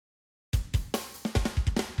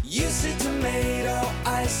You say tomato,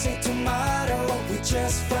 I say tomato. We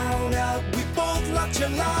just found out we both love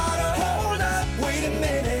gelato. Hold up, wait a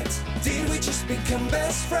minute. Did we just become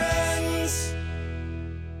best friends?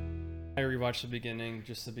 I rewatched the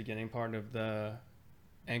beginning part of the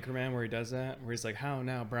Anchorman where he does that, where he's like, how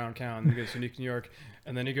now, brown cow? And then he goes to New York,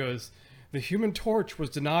 and then he goes, the Human Torch was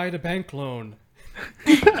denied a bank loan.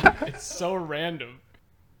 It's so random.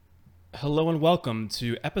 Hello and welcome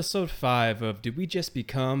to episode 5 of Did We Just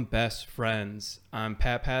Become Best Friends? I'm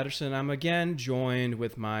Pat Patterson. I'm again joined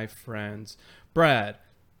with my friends Brad,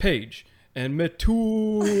 Paige, and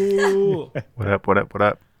Mittul. What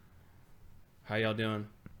up? How y'all doing?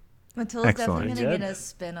 Mittull's definitely going to get a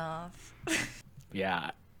spin-off.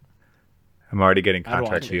 Yeah. I'm already getting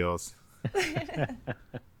contract deals.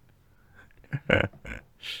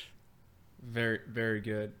 Very, very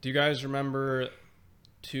good. Do you guys remember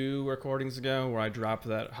 2 recordings ago where I dropped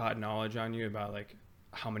that hot knowledge on you about like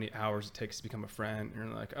how many hours it takes to become a friend? And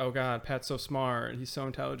you're like, oh God, Pat's so smart. He's so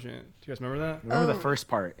intelligent. Do you guys remember that? Remember the first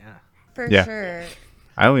part? Yeah. For sure.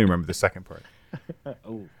 I only remember the second part.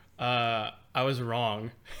 I was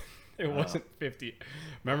wrong. It wasn't 50.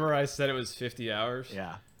 Remember I said it was 50 hours?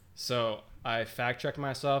 Yeah. So I fact checked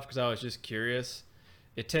myself because I was just curious.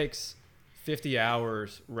 It takes 50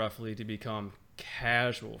 hours roughly to become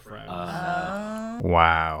casual friends.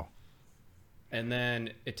 Wow. And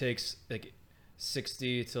then it takes like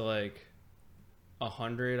 60 to like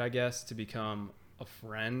 100, I guess, to become a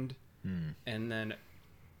friend. And then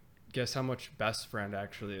guess how much best friend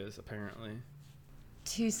actually is, apparently?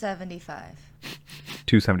 275.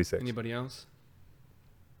 276. Anybody else?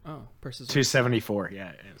 Oh, Persis. 274.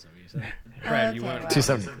 Yeah. That's what you said. Brad, you Okay, went wow.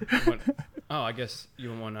 270. Oh, I guess you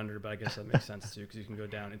went 1 under, but I guess that makes sense too because you can go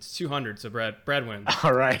down. It's 200, so Brad wins.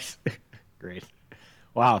 All right. Great.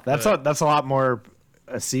 Wow. That's a lot more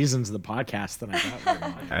seasons of the podcast than I thought we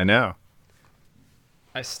were on. I know.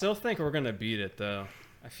 I still think we're gonna beat it though.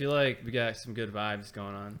 I feel like we got some good vibes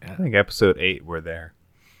going on. I think episode 8 we're there.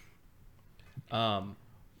 Around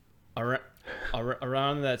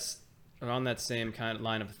that same kind of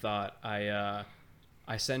line of thought,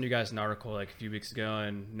 I sent you guys an article like a few weeks ago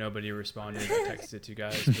and nobody responded. I texted it to you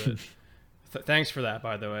guys, but thanks for that,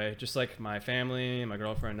 by the way. Just like my family, my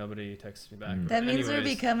girlfriend, nobody texts me back. That means we're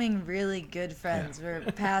becoming really good friends. Yeah.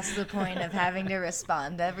 We're past the point of having to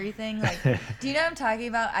respond to everything. Like, do you know what I'm talking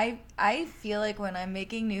about? I feel like when I'm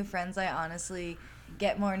making new friends, I honestly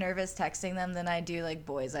get more nervous texting them than I do like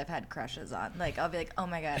boys I've had crushes on. Like, I'll be like, oh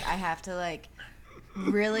my God, I have to like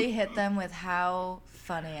really hit them with how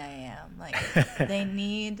funny I am. Like, they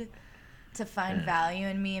need to find value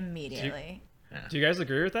in me immediately. Do you guys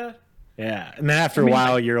agree with that? Yeah. And then after a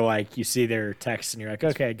while, you're like, you see their text and you're like,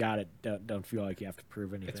 okay, got it. Don't feel like you have to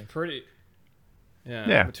prove anything. It's pretty.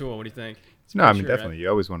 Yeah. Mittul, what do you think? No, I mean, definitely. Right? You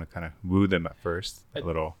always want to kind of woo them at first. A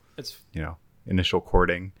little, initial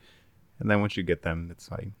courting. And then once you get them,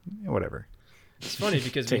 it's like, whatever. It's funny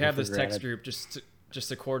because we have this text group just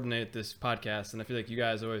to coordinate this podcast, and I feel like you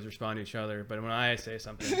guys always respond to each other. But when I say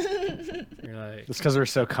something, you're like, it's because we're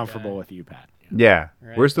so comfortable with you, Pat. Yeah,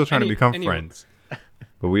 right? We're still trying to become friends,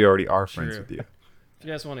 but we already are friends with you. If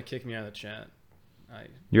you guys want to kick me out of the chat,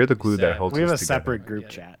 you're the glue that holds us together. We have a separate group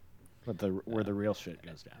chat where the real shit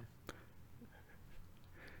goes down.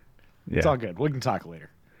 Yeah. It's all good. We can talk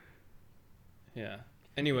later. Yeah.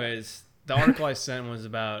 Anyways, the article I sent was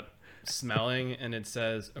about smelling, and it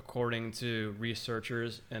says, according to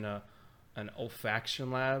researchers in an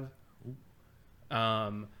olfaction lab,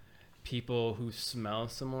 people who smell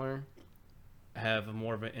similar have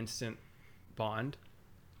more of an instant bond.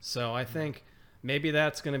 So I think maybe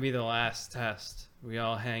that's going to be the last test. We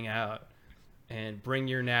all hang out and bring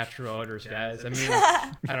your natural odors, guys. I mean,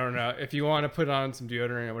 I don't know if you want to put on some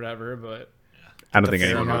deodorant or whatever, but I don't think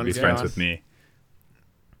anyone would be friends with me.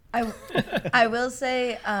 I will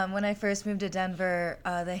say, when I first moved to Denver,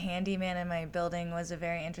 the handyman in my building was a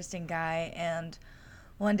very interesting guy, and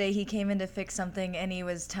one day he came in to fix something, and he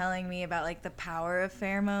was telling me about like the power of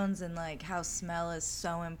pheromones and like how smell is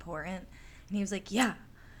so important. And he was like, yeah,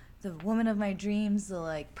 the woman of my dreams, the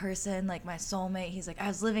like person, like my soulmate. He's like, I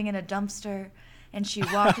was living in a dumpster, and she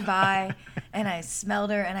walked by, and I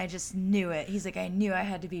smelled her, and I just knew it. He's like, I knew I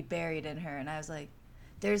had to be buried in her, and I was like,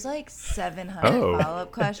 there's like 700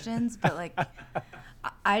 follow-up questions, but like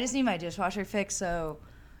I just need my dishwasher fixed, so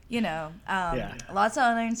lots of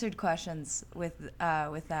unanswered questions with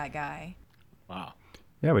that guy. Wow.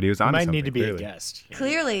 Yeah, but he was on. Might need to be a guest.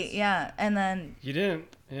 Clearly, yeah. And then you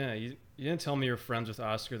didn't. Yeah, you didn't tell me you're friends with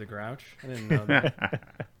Oscar the Grouch. I didn't know that.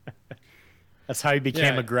 That's how he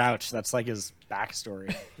became a grouch. That's like his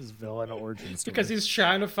backstory, his villain origin story. Because he's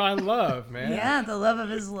trying to find love, man. Yeah, the love of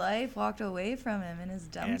his life walked away from him in his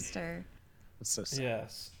dumpster. That's so sad.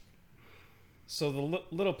 Yes. So the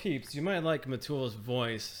little peeps, you might like Mitul's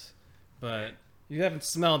voice, but you haven't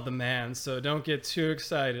smelled the man, so don't get too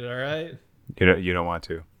excited, all right? You don't want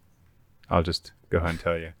to. I'll just go ahead and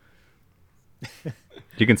tell you.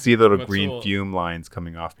 You can see the little green fume lines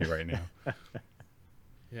coming off me right now.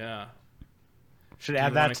 Yeah. Should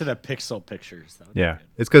add that to the pixel pictures, though. Yeah,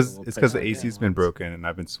 it's because the AC's been broken and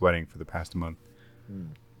I've been sweating for the past month.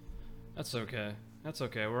 That's okay. That's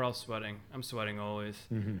okay. We're all sweating. I'm sweating always.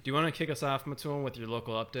 Mm-hmm. Do you want to kick us off, Mittul, with your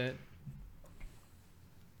local update?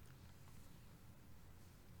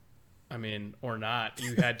 I mean, or not.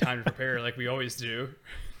 You had time to prepare like we always do.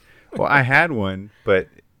 Well, I had one, but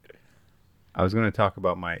I was going to talk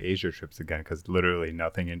about my Asia trips again because literally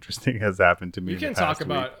nothing interesting has happened to me. You can talk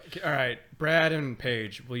about. All right, Brad and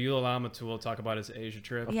Paige, will you allow Mittul to talk about his Asia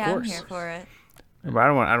trip? Yeah, of course. I'm here for it. But I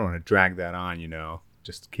don't want to drag that on.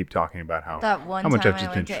 Just keep talking about how much I've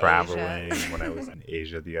just been traveling when I was in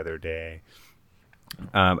Asia the other day.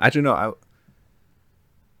 Actually, no.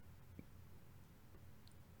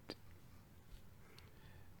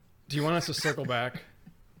 Do you want us to circle back?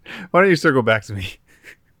 Why don't you circle back to me?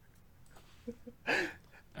 All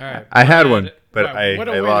right. I had one, but I what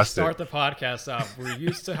a way lost to start the podcast off. We're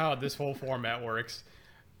used to how this whole format works.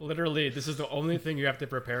 Literally, this is the only thing you have to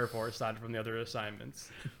prepare for aside from the other assignments.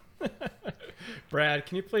 Brad,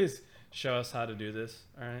 can you please show us how to do this?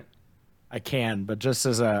 All right. I can, but just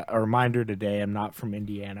as a reminder today, I'm not from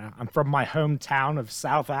Indiana. I'm from my hometown of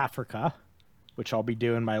South Africa, which I'll be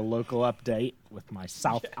doing my local update with my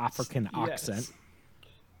South African accent.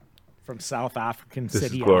 From South African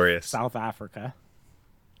city of South Africa.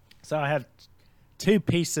 So I have two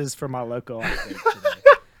pieces for my local update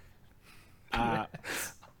today.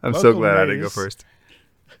 I'm so glad I didn't go first.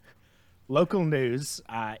 Local news,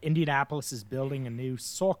 Indianapolis is building a new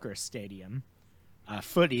soccer stadium.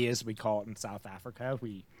 Footy, as we call it in South Africa.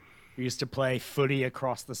 We used to play footy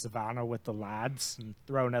across the savannah with the lads and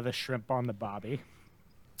throw another shrimp on the barbie.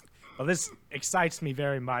 Well, this excites me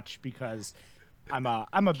very much because I'm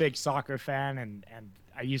a big soccer fan, and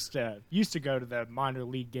I used to go to the minor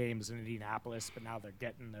league games in Indianapolis, but now they're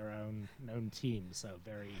getting their own team, so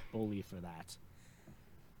very bully for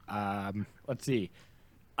that. Let's see.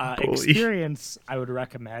 Experience I would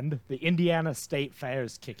recommend. The Indiana State Fair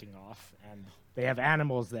is kicking off, and they have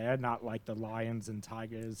animals there, not like the lions and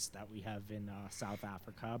tigers that we have in South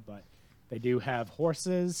Africa, but they do have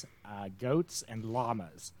horses, goats, and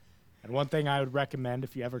llamas. And one thing I would recommend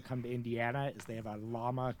if you ever come to Indiana is they have a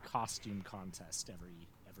llama costume contest every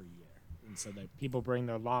year. And so the people bring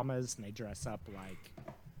their llamas and they dress up like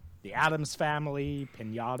the Addams Family,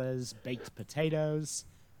 piñatas, baked potatoes.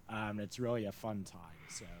 It's really a fun time.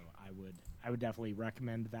 So I would definitely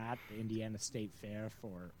recommend that, the Indiana State Fair,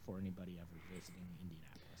 for anybody ever visiting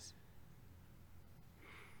Indianapolis.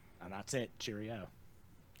 And that's it. Cheerio.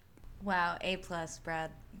 Wow, A+, Brad.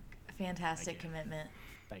 Fantastic commitment.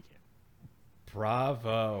 Thank you.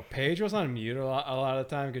 Bravo. Paige was on mute a lot of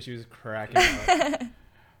the time because she was cracking up.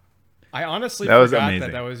 I honestly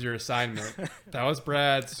forgot that was your assignment. That was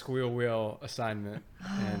Brad's squeal wheel assignment,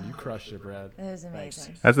 and you crushed it, Brad. That was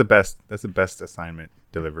amazing. That's the best. That's the best assignment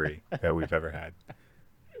delivery that we've ever had.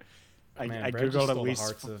 I googled at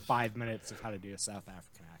least 5 minutes of how to do a South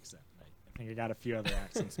African accent. I think I got a few other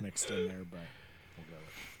accents mixed in there, but we'll go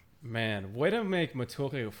with it. Man, way to make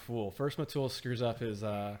Mittul like a fool. First, Mittul screws up his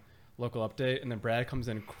local update, and then Brad comes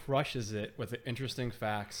in and crushes it with interesting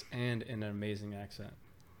facts and an amazing accent.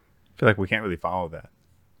 I feel like we can't really follow that.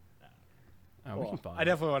 We can follow. I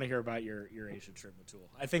definitely want to hear about your Asia trip, Mittul.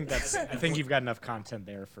 I think you've got enough content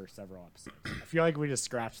there for several episodes. I feel like we just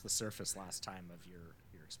scratched the surface last time of your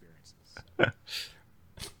experiences.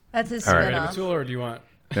 That's his spin-off. Right, Mittul, or do you want?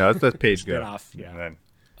 No, let's let Paige go. Off, yeah. Then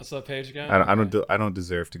let's let Paige go. I don't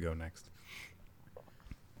deserve to go next.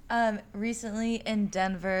 Recently in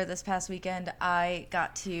Denver this past weekend, I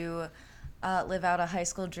got to live out a high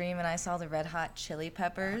school dream, and I saw the Red Hot Chili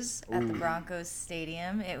Peppers at the Broncos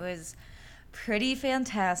Stadium. It was pretty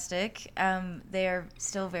fantastic. They are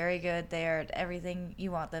still very good. They are everything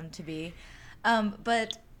you want them to be.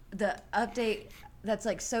 But the update that's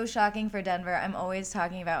like so shocking for Denver, I'm always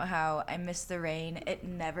talking about how I miss the rain. It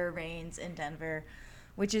never rains in Denver,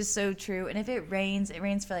 which is so true. And if it rains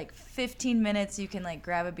for like 15 minutes. You can like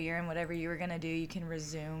grab a beer, and whatever you were going to do, you can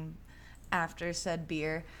resume after said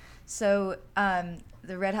beer. So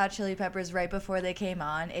the Red Hot Chili Peppers, right before they came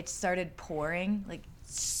on, it started pouring, like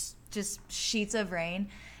just sheets of rain.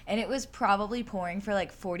 and it was probably pouring for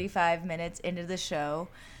like 45 minutes into the show.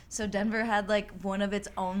 So Denver had like one of its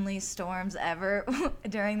only storms ever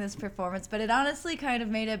during this performance, but it honestly kind of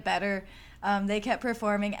made it better. They kept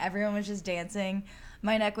performing. Everyone was just dancing.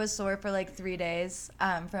 My neck was sore for like 3 days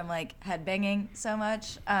from like headbanging so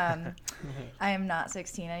much. I am not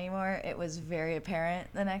 16 anymore. It was very apparent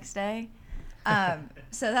the next day.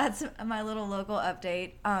 So that's my little local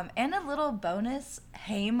update. And a little bonus,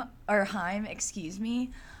 Haim,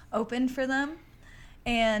 opened for them.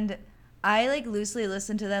 And I like loosely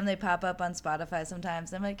listen to them. They pop up on Spotify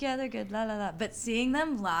sometimes. I'm like, yeah, they're good, la la la. But seeing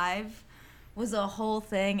them live was a whole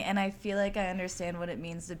thing, and I feel like I understand what it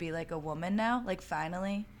means to be like a woman now. Like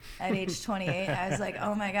finally, at age 28, I was like,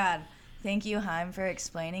 oh my God, thank you, Haim, for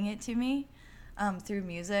explaining it to me through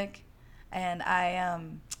music. And I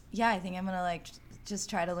think I'm gonna like just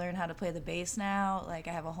try to learn how to play the bass now. Like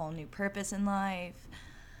I have a whole new purpose in life.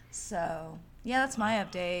 So yeah, that's my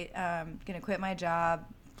update. Gonna quit my job,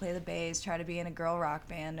 play the bass, try to be in a girl rock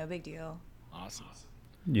band. No big deal. Awesome.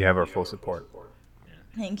 You have our full support.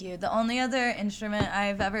 Thank you. The only other instrument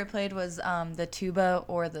I've ever played was the tuba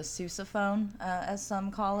or the sousaphone, as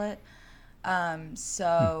some call it.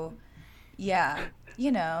 So, yeah,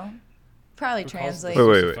 you know, probably translate.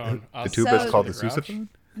 Wait. The tuba is called the sousaphone?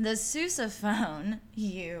 The sousaphone,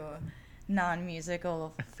 you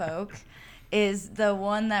non-musical folk, is the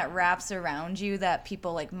one that wraps around you that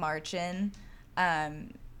people like march in,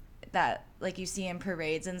 that like you see in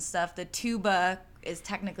parades and stuff. The tuba is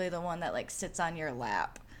technically the one that like sits on your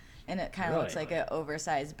lap, and it kind of looks like an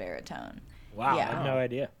oversized baritone. Wow, yeah. I had no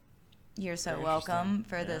idea. You're so welcome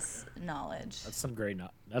for this knowledge. That's some great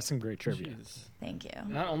trivia. Jeez. Thank you.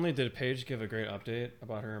 Not only did Paige give a great update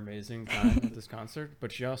about her amazing time at this concert,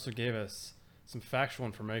 but she also gave us some factual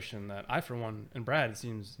information that I, for one, and Brad, it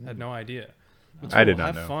seems, had no idea. I did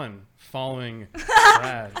not know. Have fun following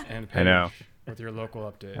Brad and Paige. I know. With your local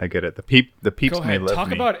update. I get it. The peeps Go may ahead. love Talk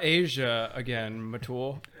me. about Asia again,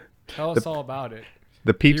 Mittul. Tell us all about it.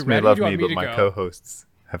 The peeps may love me, but my go? co-hosts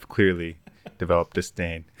have clearly developed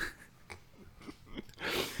disdain.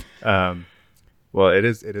 Well, it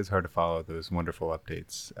is hard to follow those wonderful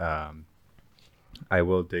updates. I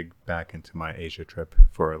will dig back into my Asia trip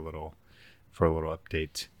for a little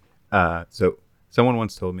update. So someone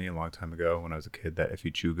once told me a long time ago when I was a kid that if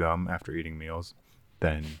you chew gum after eating meals,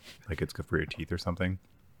 then like it's good for your teeth or something.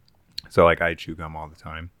 So like I chew gum all the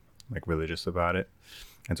time, like religious about it.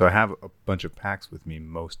 And so I have a bunch of packs with me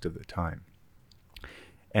most of the time.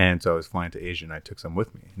 And so I was flying to Asia and I took some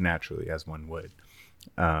with me, naturally, as one would.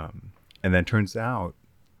 And then turns out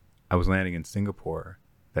I was landing in Singapore,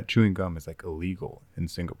 that chewing gum is like illegal in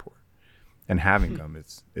Singapore. And having gum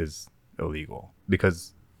is illegal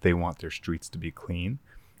because they want their streets to be clean,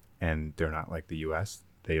 and they're not like the US.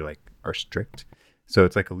 They like are strict. So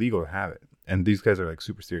it's like illegal to have it. And these guys are like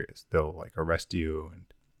super serious. They'll like arrest you and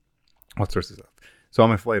all sorts of stuff. So on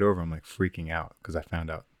my flight over, I'm like freaking out because I found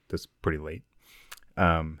out this pretty late.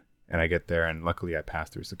 And I get there and luckily I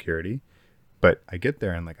passed through security, but I get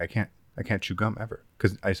there and like I can't chew gum ever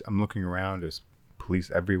because I'm looking around. There's police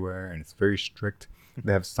everywhere and it's very strict.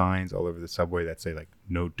 They have signs all over the subway that say like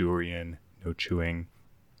no durian, no chewing,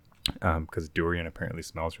 because durian apparently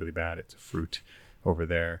smells really bad. It's a fruit over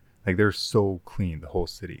there. Like they're so clean, the whole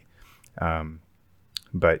city.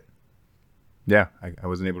 But yeah, I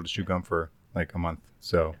wasn't able to chew gum for like a month.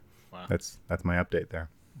 So wow. That's my update there.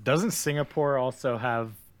 Doesn't Singapore also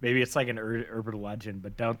have, maybe it's like an urban legend,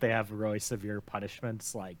 but don't they have really severe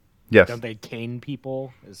punishments? Like, yes. Don't they cane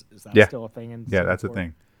people? Is that still a thing in Singapore? Yeah, that's a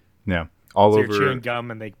thing. Yeah. All over. You're chewing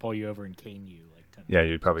gum and they pull you over and cane you. Like 10 yeah,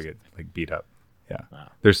 you'd probably get like beat up. Yeah.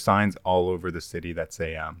 Wow. There's signs all over the city that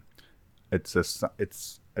say, it's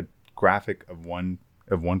a graphic of one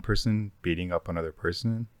person beating up another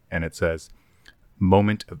person, and it says,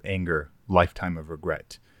 "Moment of anger, lifetime of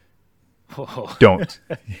regret." Whoa. Don't.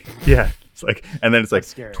 Yeah, it's like, and then it's like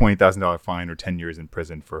 $20,000 fine or 10 years in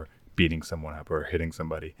prison for beating someone up or hitting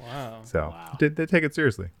somebody. Wow. So they take it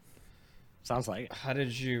seriously. Sounds like it. How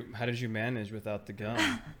did you manage without the gum?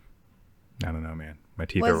 I don't know, man. My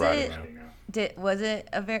teeth are rotting out. Was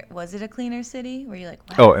it a cleaner city? Were you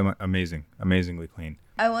like, wow. Oh, amazingly clean.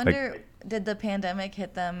 I wonder, did the pandemic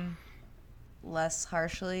hit them less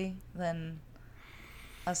harshly than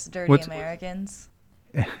us dirty Americans?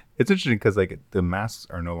 It's interesting because like the masks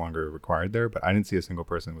are no longer required there, but I didn't see a single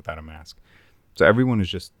person without a mask. So everyone is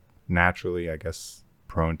just naturally, I guess,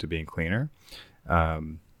 prone to being cleaner.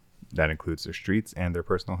 That includes their streets and their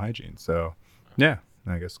personal hygiene. So yeah,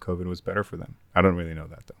 I guess COVID was better for them. I don't really know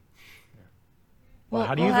that though.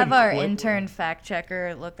 Well, we'll have our intern fact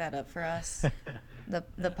checker look that up for us.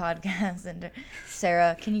 the podcast. And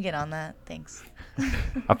Sarah, can you get on that? Thanks.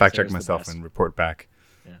 I'll fact check Sarah's the myself best. and report back.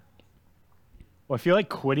 Yeah. Well, I feel like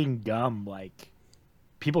quitting gum, like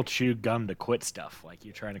people chew gum to quit stuff. Like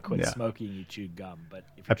you're trying to quit Yeah. smoking, you chew gum. But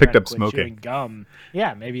if I you're picked trying up to quit smoking. chewing gum,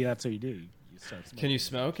 yeah, maybe that's what you do. You start smoking. Can you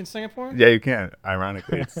smoke in Singapore? Yeah, you can.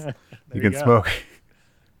 Ironically, you you can go. smoke.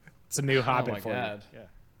 It's a new Oh habit my for God. you. Yeah.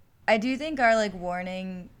 I do think our like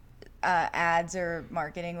warning ads or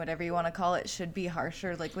marketing, whatever you want to call it, should be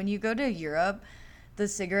harsher. Like when you go to Europe, the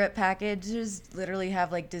cigarette packages literally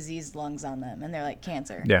have like diseased lungs on them, and they're like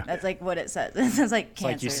cancer. Yeah. That's like what it says. It says like It's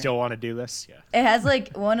cancer. like you still want to do this? Yeah. It has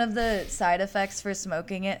like one of the side effects for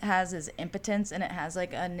smoking it has is impotence, and it has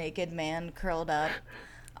like a naked man curled up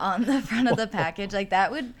on the front of the package. Like that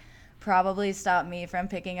would probably stop me from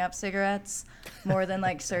picking up cigarettes more than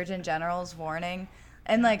like Surgeon General's warning.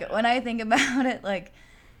 And like when I think about it, like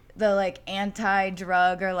the like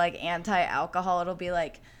anti-drug or like anti-alcohol, it'll be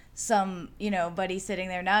like some, buddy sitting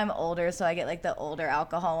there. Now I'm older, so I get like the older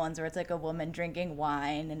alcohol ones where it's like a woman drinking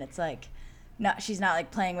wine, and it's like she's not like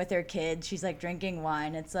playing with her kids, she's like drinking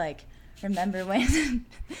wine. It's like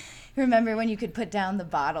remember when you could put down the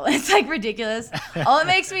bottle. It's like ridiculous. All it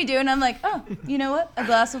makes me do, and I'm like, oh, you know what, a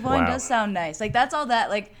glass of wine Wow. does sound nice. Like that's all that,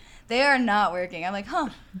 like they are not working. I'm like,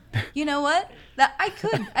 you know what, that I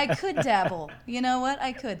could dabble. You know what,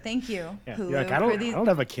 I could. Thank you, Yeah. Hulu, You're like, I don't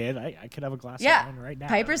have a kid. I could have a glass yeah, of wine right now.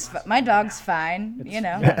 Piper's my dog's fine.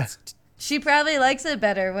 Yeah, it's- She probably likes it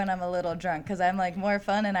better when I'm a little drunk because I'm like more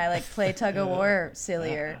fun and I like play tug of war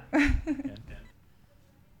sillier. yeah,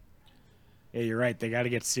 you're right. They got to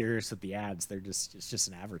get serious with the ads. It's just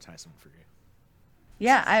an advertisement for you.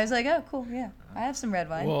 Yeah, I was like, oh, cool. Yeah, I have some red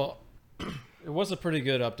wine. Well, it was a pretty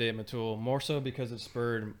good update, Mittul. More so because it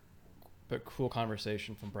spurred a cool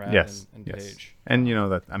conversation from Brad Yes, and yes. Paige. And you know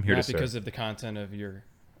that I'm here Not to because serve. of the content of your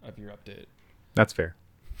update. That's fair.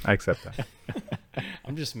 I accept that.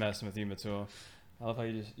 I'm just messing with you, Mittul. I love how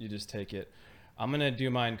you just take it. I'm gonna do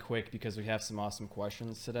mine quick because we have some awesome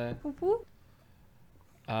questions today. Whoop, whoop.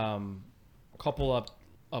 Couple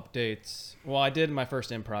updates. Well, I did my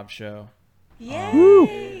first improv show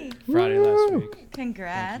Yay! Friday last week.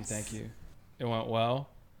 Congrats. Thank you. It went well.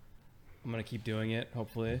 I'm gonna keep doing it,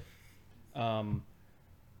 hopefully.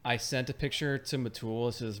 I sent a picture to Mittul.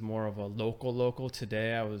 This is more of a local.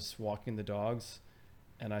 Today I was walking the dogs,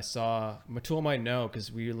 and I saw Mittul might know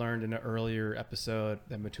because we learned in an earlier episode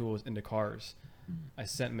that Mittul was into cars. I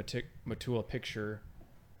sent Mittul a picture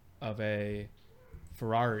of a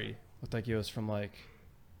Ferrari. Looked like it was from like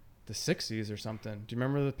the 60s or something. Do you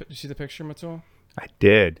remember did you see the picture, Mittul? I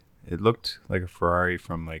did. It looked like a Ferrari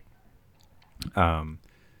from like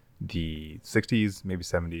the 60s, maybe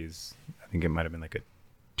 70s. I think it might have been like a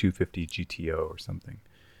 250 GTO or something.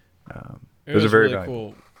 It was a very really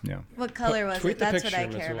valuable. cool. Yeah. What color was Tweet it? the That's what I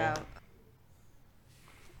picture, care Mittul. about.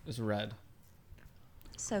 It was red.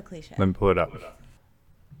 So cliche. Let me pull it up.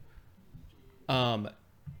 And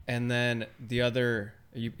then the other,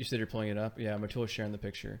 you said you're pulling it up. Yeah, Mittul is sharing the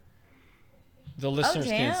picture. The listeners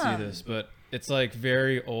can't see damn. this, but it's like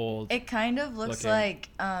very old. It kind of looks looking. like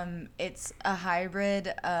it's a hybrid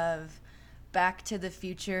of Back to the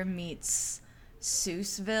Future meets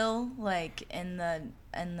Seussville, like in the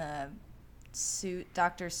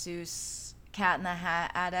Dr. Seuss Cat in the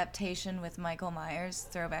Hat adaptation with Michael Myers,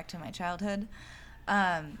 throwback to my childhood.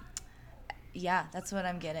 Yeah, that's what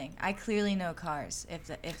I'm getting. I clearly know cars,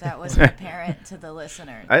 if that wasn't apparent to the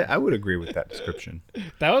listener. I would agree with that description.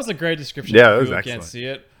 That was a great description. Yeah, if that was people excellent. can't see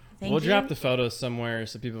it. Thank We'll drop you. the photos somewhere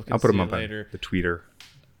so people can I'll put see them it up later. on the tweeter.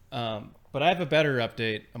 But I have a better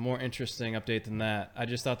update, a more interesting update than that. I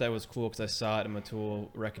just thought that was cool because I saw it and Mittul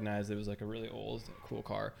recognized it was like a really old, cool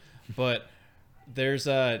car. But there's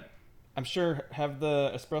I'm sure have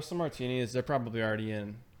the espresso martinis. They're probably already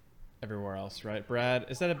in everywhere else, right? Brad,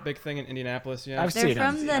 is that a big thing in Indianapolis yet? I've They're seen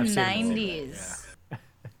 'em. from the I've seen 'em. 90s.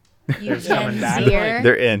 You There's some Gen in that, Zer.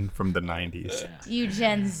 They're in from the 90s. You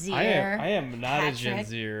Gen Zer. I am not a Gen Patrick.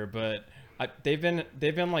 Zer, but they've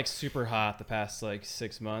been like super hot the past like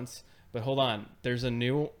 6 months. But hold on, there's a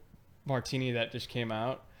new martini that just came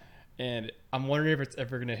out, and I'm wondering if it's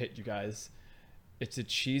ever gonna hit you guys. It's a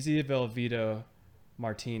cheesy Velveeta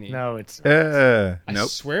martini. No, it's I Nope.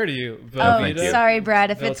 swear to you, Oh, Velveeta. sorry,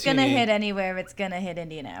 Brad. If it's gonna Veltini. hit anywhere, it's gonna hit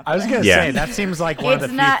Indianapolis. I was gonna Yeah. say that seems like one It's of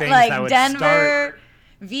the few not things like that would Denver. start.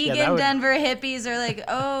 Vegan that would- Denver hippies are like,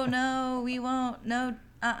 oh no, we won't. No,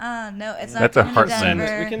 no, it's not That's a coming to heartland.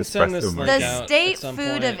 Denver. We can send this Espresso link martini. The out state at some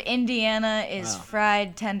food point. of Indiana is Wow.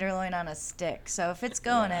 fried tenderloin on a stick. So if it's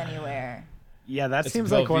going anywhere, Yeah, that It's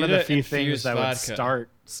seems like one of the Velveeta few things infused that would vodka.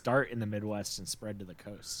 start in the Midwest and spread to the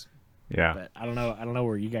coast. Yeah. But I don't know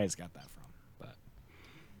where you guys got that from. But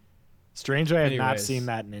Strangely, I have not Anyways. seen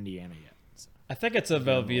that in Indiana yet. So. I think it's a Yeah,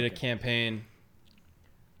 we'll Velveeta look at- campaign.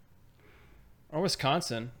 Or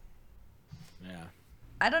Wisconsin. Yeah.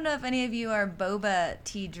 I don't know if any of you are boba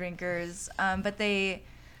tea drinkers, but they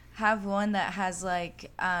have one that has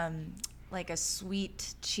like a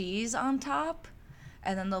sweet cheese on top,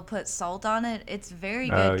 and then they'll put salt on it. It's very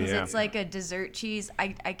good because yeah. it's like a dessert cheese. I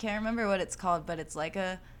can't remember what it's called, but it's like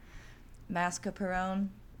a mascarpone.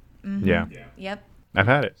 Yeah. Yep. I've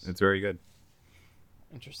had it. It's very good.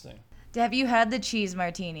 Interesting. Have you had the cheese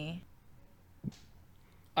martini?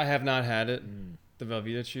 I have not had it, the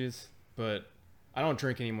Velveeta cheese, but I don't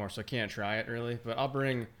drink anymore, so I can't try it really. But I'll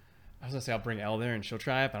bring Elle there and she'll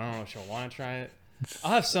try it, but I don't know if she'll want to try it.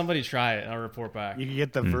 I'll have somebody try it and I'll report back. You can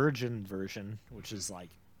get the virgin version, which is like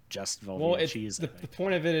just Velveeta cheese. The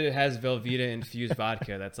point of it has Velveeta infused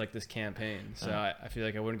vodka. That's like this campaign. So I feel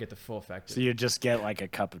like I wouldn't get the full effect. So you just get like a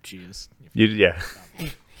cup of cheese. Yeah.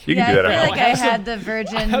 You Yeah, can do that I at feel home. like I had the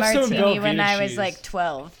virgin have some martini when Velveeta I was cheese. like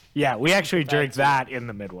 12. Yeah, we actually drink that in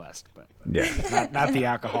the Midwest, but Yeah. not the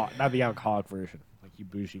alcoholic version, like you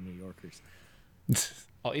bougie New Yorkers.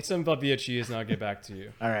 I'll eat some Velveeta cheese and I'll get back to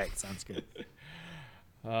you. All right, sounds good.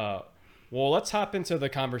 Well, let's hop into the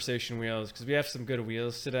conversation wheels because we have some good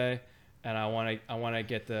wheels today, and I want to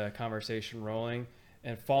get the conversation rolling.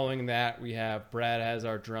 And following that, we have Brad has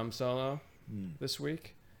our drum solo this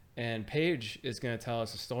week, and Paige is going to tell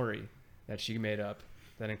us a story that she made up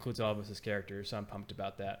that includes all of us as characters. So I'm pumped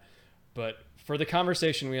about that. But for the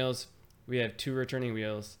conversation wheels, we have 2 returning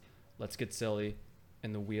wheels. Let's get silly,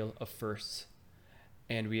 and the wheel of firsts.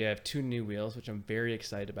 And we have 2 new wheels, which I'm very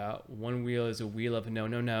excited about. One wheel is a wheel of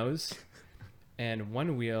no-no-nos. And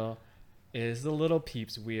one wheel is the Little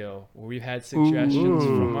Peeps wheel, where we've had suggestions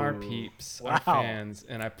from our peeps, our fans.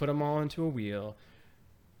 And I put them all into a wheel.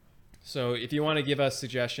 So if you want to give us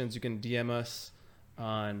suggestions, you can DM us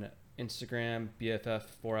on Instagram,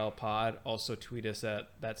 BFF4LPod. Also tweet us at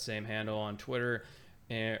that same handle on Twitter.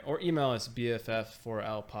 Or email us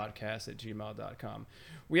bff4lpodcast@gmail.com.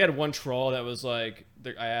 We had one troll that was like,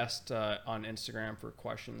 I asked on Instagram for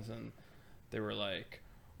questions, and they were like,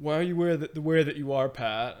 "Why are you wear the way that you are,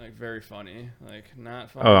 Pat?" Like, very funny. Like,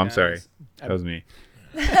 not funny. Oh, I'm guys. sorry. That was me.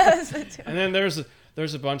 And then there's a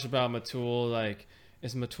bunch about Mittul. Like,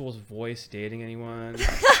 is Mitul's voice dating anyone? Does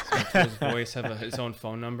Mitul's voice have his own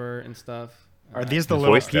phone number and stuff? Are these the His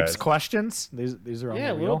Little voice Peeps does. questions? These are on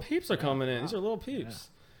Yeah, the Little wheel? Peeps are coming in. These are Little Peeps.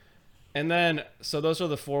 And then, so those are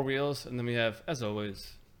the 4 wheels. And then we have, as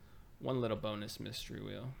always, one little bonus mystery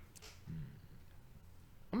wheel.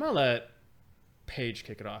 I'm going to let Paige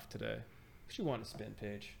kick it off today. What you want to spin,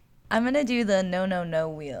 Paige? I'm going to do the no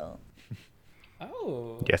wheel.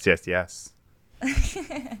 Oh. Yes.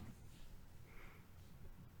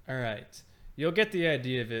 All right. You'll get the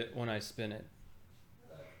idea of it when I spin it.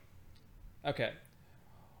 Okay.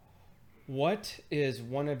 What is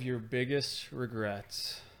one of your biggest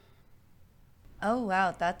regrets? Oh, wow.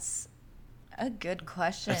 That's a good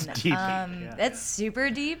question. That's deep. Yeah. That's super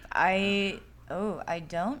deep. I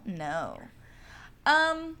don't know.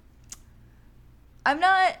 I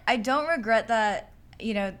don't regret that,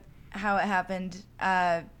 how it happened,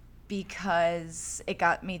 because it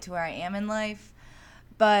got me to where I am in life.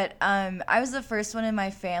 But, I was the first one in my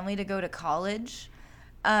family to go to college.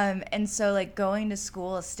 And so like going to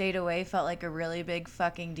school, stayed away felt like a really big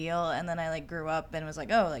fucking deal. And then I like grew up and was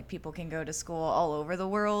like, oh, like people can go to school all over the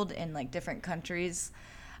world in like different countries.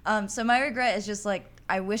 So my regret is just like,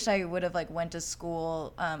 I wish I would have like went to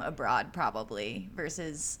school abroad probably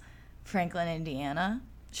versus Franklin, Indiana,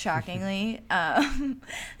 shockingly.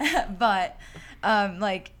 But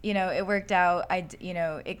like, it worked out.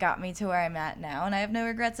 It got me to where I'm at now and I have no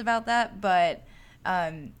regrets about that. But,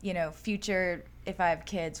 future, if I have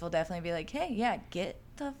kids, will definitely be like, hey, yeah, get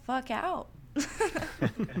the fuck out.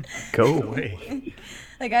 Go away.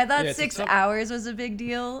 Like, I thought Yeah, it's a 6 tough- hours was a big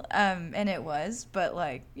deal, and it was, but,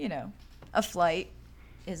 like, a flight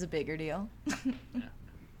is a bigger deal.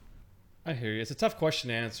 I hear you. It's a tough question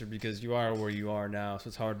to answer because you are where you are now, so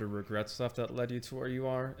it's hard to regret stuff that led you to where you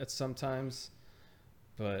are at sometimes.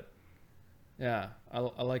 But, yeah, I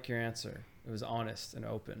like your answer. It was honest and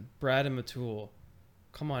open. Brad and Mittul,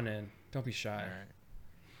 come on in. Don't be shy.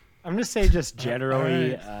 I'm gonna say just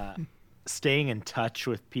generally All staying in touch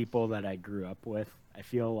with people that I grew up with. I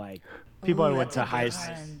feel like people I Ooh, went to that's a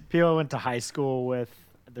good one. people I went to high school with.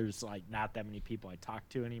 There's like not that many people I talk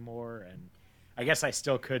to anymore, and I guess I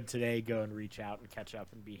still could today go and reach out and catch up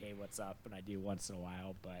and be, hey, what's up? And I do once in a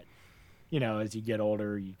while, but as you get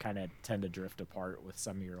older, you kind of tend to drift apart with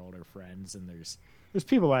some of your older friends, and there's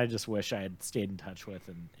people I just wish I had stayed in touch with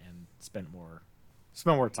and spent more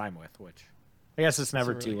time with, which I guess it's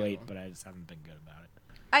never That's a really too good late, one. but I just haven't been good about it.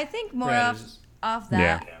 I think more Brad, off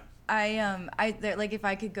that. Like if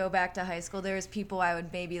I could go back to high school, there was people I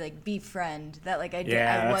would maybe like befriend that like I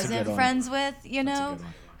Yeah, that's a wasn't good one. friends with, you That's a know, good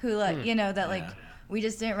one. who like you know that like Yeah. we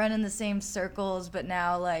just didn't run in the same circles, but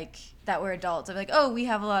now like that we're adults, I'm like, oh, we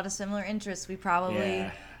have a lot of similar interests. We probably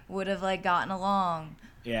Yeah. would have like gotten along.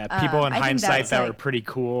 Yeah, people in I think hindsight that's, that were like- pretty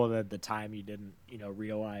cool that at the time you didn't,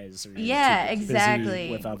 realize. Or you were Yeah, too busy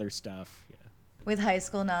exactly. with other stuff. Yeah. With high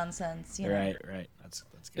school nonsense, you know. Right. That's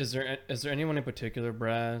good. Is there anyone in particular,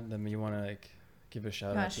 Brad, that you want to like give a shout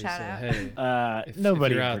wanna out to? shout Say, out? hey, if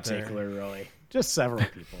Nobody you're in out there. particular, really. Just several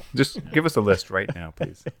people. Just give us a list right now,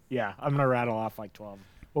 please. Yeah, I'm gonna rattle off like 12.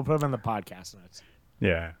 We'll put them in the podcast notes.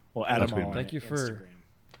 Yeah. We'll add That's them good. all. Thank on you for- Instagram.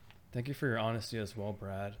 Thank you for your honesty as well,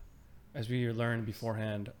 Brad. As we learned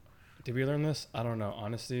beforehand, did we learn this? I don't know.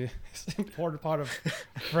 Honesty is an important part of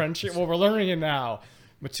friendship. Well, we're learning it now.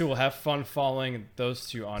 Mittul will have fun following those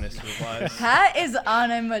two honest replies. Pat is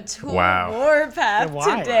on a mature Wow. warpath Yeah,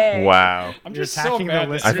 why? today. Wow. I'm You're just so attacking the mad.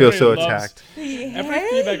 listener. I feel so Everybody loves- attacked. Every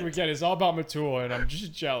feedback we get is all about Mittul, and I'm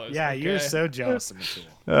just jealous. Yeah, you're okay? so jealous of Mittul.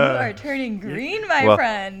 You are turning green, my well-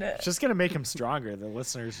 friend. It's just gonna make him stronger. The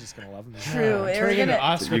listener's just gonna love him. True. I'm We're turning into gonna,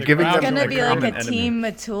 us for You're the giving crowd. them it's gonna a be like common a enemy. Team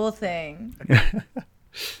Mittul thing.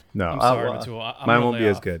 No, I'm sorry, Mittul. I'm mine gonna won't lay be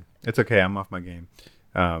as off. good. It's okay. I'm off my game.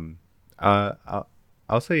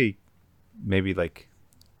 I'll say maybe like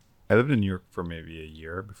I lived in New York for maybe a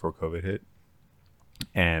year before COVID hit,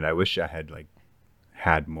 and I wish I had like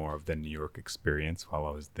had more of the New York experience while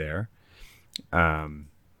I was there.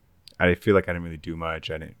 I feel like I didn't really do much.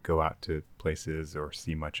 I didn't go out to places or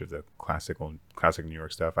see much of the classic New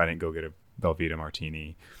York stuff. I didn't go get a Velveeta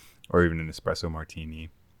martini or even an espresso martini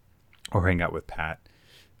or hang out with Pat.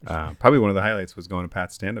 Probably one of the highlights was going to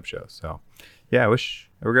Pat's stand-up show. So, yeah, I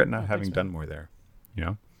regret not having done more there.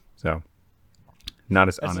 So not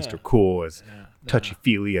as honest or cool as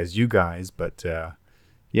touchy-feely as you guys, but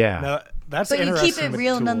yeah. No, that's But you keep interesting it with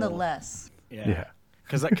real Tool. nonetheless. Yeah.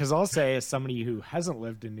 Because I'll say as somebody who hasn't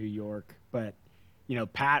lived in New York, but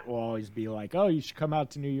Pat will always be like, "Oh, you should come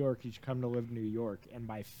out to New York. You should come to live in New York." And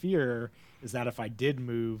my fear is that if I did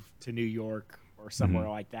move to New York or somewhere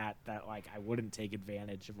like that like I wouldn't take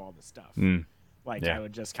advantage of all the stuff. Like Yeah. I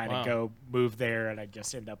would just kind Wow. of go move there, and I'd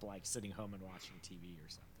just end up like sitting home and watching TV or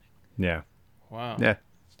something. Yeah. Wow. Yeah.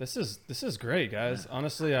 This is great, guys.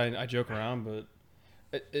 Honestly, I joke around, but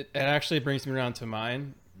it actually brings me around to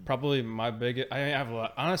mine. Probably my biggest. I have a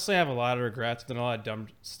lot. Honestly, I have a lot of regrets. I've done a lot of dumb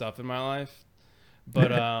stuff in my life, but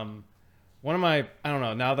one of my, I don't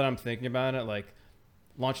know. Now that I'm thinking about it, like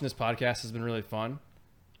launching this podcast has been really fun,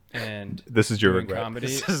 and This is your doing regret. comedy.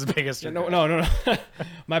 This is the biggest. No.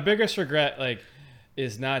 My biggest regret, like,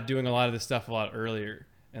 is not doing a lot of this stuff a lot earlier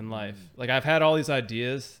in life. Like, I've had all these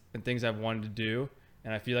ideas and things I've wanted to do,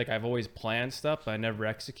 and I feel like I've always planned stuff, but I never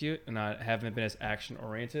execute, and I haven't been as action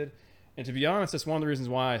oriented. And to be honest, that's one of the reasons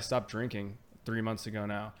why I stopped drinking 3 months ago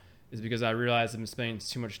now, is because I realized I've been spending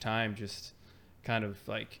too much time just kind of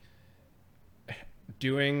like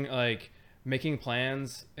doing, like, making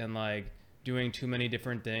plans and like doing too many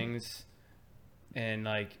different things and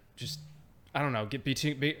like just I don't know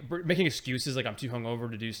making excuses like I'm too hungover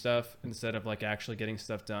to do stuff instead of like actually getting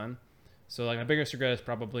stuff done. So like my biggest regret is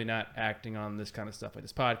probably not acting on this kind of stuff like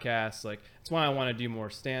this podcast. Like that's why I want to do more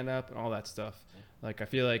stand up and all that stuff. Like I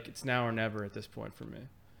feel like it's now or never at this point for me.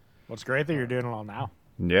 Well, it's great that you're doing it all now.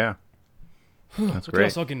 Yeah. That's Look great. at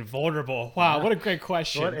us looking vulnerable. Wow, what a great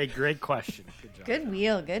question. What a great question. Good job. Good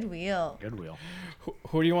wheel, good wheel. Good wheel.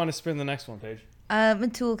 Who do you want to spin the next one, Paige?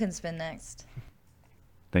 Mittul can spin next.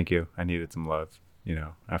 Thank you. I needed some love,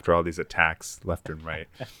 after all these attacks left and right.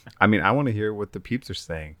 I mean, I want to hear what the peeps are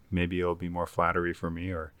saying. Maybe it'll be more flattery for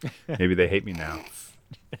me, or maybe they hate me now.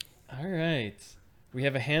 All right. We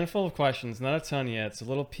have a handful of questions, not a ton yet. So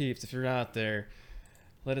little peeps, if you're out there,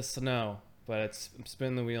 let us know. But I'm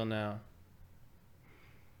spinning the wheel now.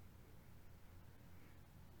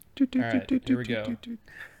 All right, here we go.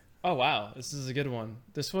 Oh, wow. This is a good one.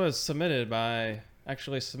 This was submitted by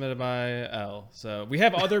L. So we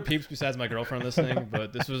have other peeps besides my girlfriend listening,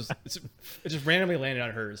 but it just randomly landed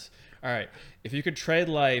on hers. All right. If you could trade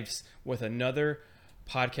lives with another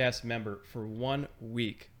podcast member for 1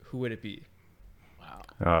 week, who would it be?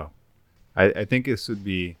 Oh, I think this would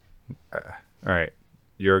be, all right.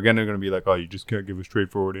 You're going to be like, oh, you just can't give a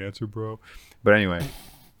straightforward answer, bro. But anyway,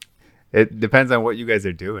 it depends on what you guys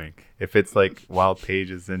are doing. If it's like while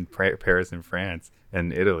Paige is in Paris and France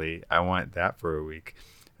and Italy, I want that for a week.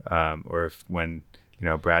 Or if when,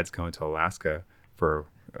 Brad's going to Alaska for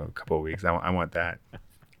a couple of weeks, I want that.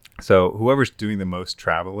 So whoever's doing the most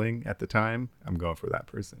traveling at the time, I'm going for that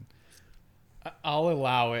person. I'll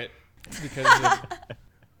allow it because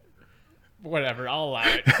whatever. I'll allow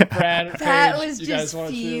it. Brad, Pat Paige, was you just guys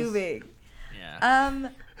wanna choose? fuming. Yeah.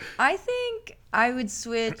 I think I would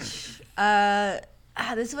switch.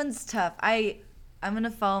 This one's tough. I'm gonna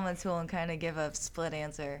follow Mittul and kind of give a split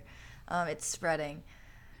answer. It's spreading.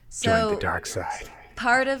 So Join the dark side.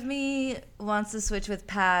 part of me wants to switch with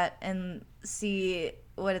Pat and see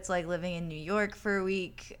what it's like living in New York for a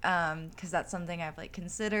week, because that's something I've like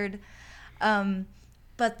considered.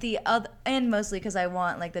 But the other, and mostly because I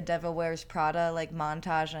want like the Devil Wears Prada like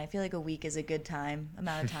montage, and I feel like a week is a good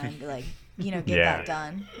amount of time to like get Yeah. that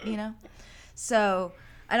done. So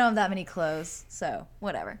I don't have that many clothes, so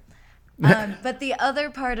whatever. But the other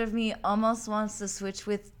part of me almost wants to switch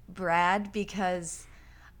with Brad because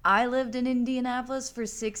I lived in Indianapolis for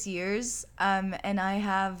 6 years, and I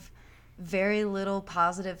have very little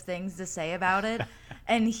positive things to say about it.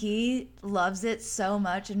 And he loves it so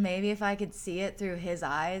much, and maybe if I could see it through his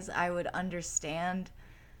eyes, I would understand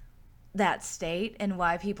that state and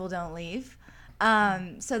why people don't leave.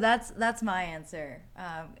 So that's my answer.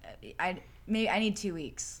 I need 2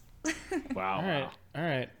 weeks. Wow. All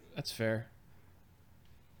right. That's fair.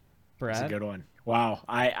 Brad? That's a good one. Wow.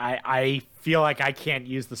 I feel like I can't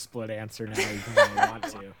use the split answer now even though I want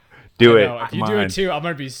to. Do it. If you Come do on. it too, I'm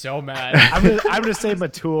gonna be so mad. I'm gonna say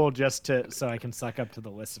Mittul just so I can suck up to the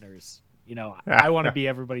listeners. I want to be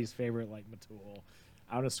everybody's favorite like Mittul.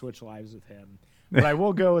 I want to switch lives with him. But I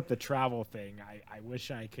will go with the travel thing. I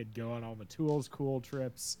wish I could go on all Mitul's cool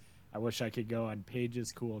trips. I wish I could go on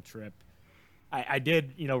Paige's cool trip. I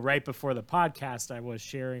did, right before the podcast, I was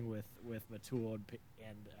sharing with Mittul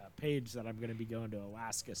and Paige that I'm going to be going to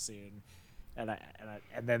Alaska soon, and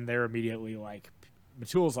then they're immediately like,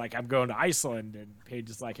 Mitul's like, I'm going to Iceland, and Paige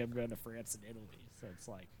is like, I'm going to France and Italy. So it's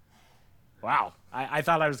like, wow. I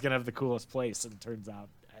thought I was going to have the coolest place, and it turns out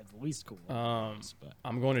I have the least cool place. But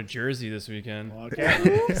I'm going to Jersey this weekend.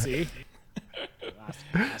 okay, see.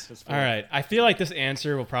 Alaska's All right. I feel like this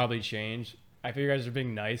answer will probably change. I feel you guys are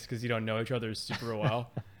being nice because you don't know each other super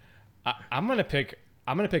well. I'm gonna pick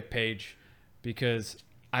Paige because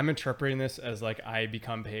I'm interpreting this as like I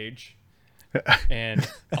become Paige, and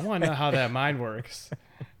I want to know how that mind works.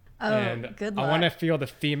 Oh, And good I luck. want to feel the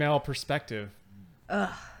female perspective. Ugh,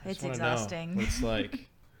 it's Just wanna know exhausting. what it's like.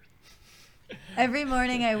 Every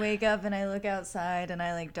morning I wake up and I look outside and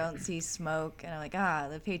I like don't see smoke and I'm like,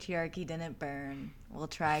 the patriarchy didn't burn. We'll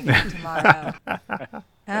try again tomorrow.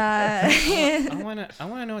 I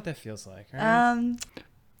wanna know what that feels like. Right?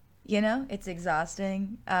 It's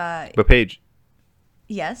exhausting. But Paige.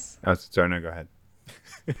 Yes. Oh, sorry. No, go ahead.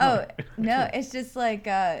 Oh, no, it's just like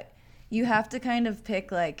you have to kind of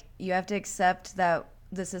pick, like, you have to accept that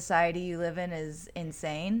the society you live in is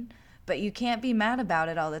insane, but you can't be mad about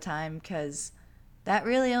it all the time because that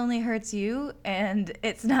really only hurts you and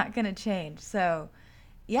it's not going to change. So,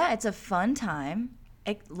 yeah, it's a fun time.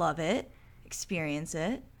 I love it. Experience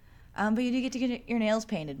it. But you do get to get your nails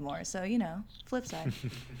painted more. So, flip side.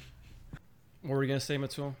 What were we gonna say,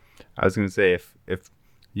 Mitsul? I was going to say if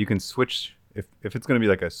you can switch, if it's going to be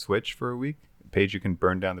like a switch for a week, Paige, you can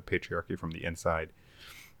burn down the patriarchy from the inside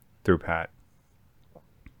through Pat.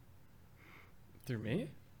 Through me?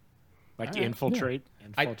 Like All right. infiltrate the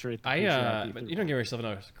patriarchy But through- you don't give yourself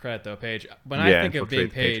enough credit though, Paige. When Yeah, I think of being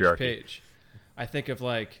infiltrate the patriarchy. Paige, I think of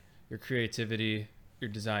like your creativity, your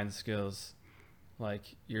design skills, like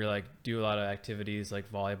you're like do a lot of activities like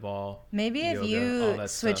volleyball. Maybe if yoga, all you that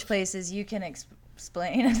switch stuff. places, you can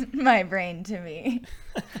explain my brain to me.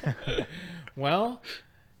 Well,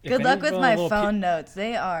 if Good luck with anyone- my little pe- phone notes.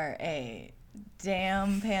 They are a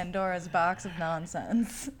damn Pandora's box of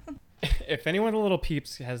nonsense. If anyone of the little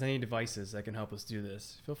peeps has any devices that can help us do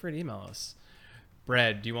this, feel free to email us.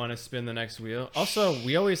 Brad, do you want to spin the next wheel? Also,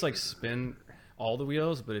 we always like spin all the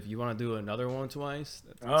wheels, but if you want to do another one twice,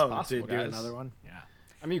 that's possible, do guys. another one? Yeah.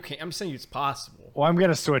 I mean, you can't. I'm saying it's possible. Well, I'm going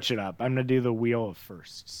to switch it up. I'm going to do the wheel of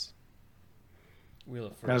firsts. Wheel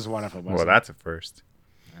of first. That was one of them. Well, wasn't that's a first.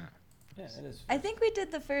 Yeah, it is. I think we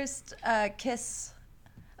did the first kiss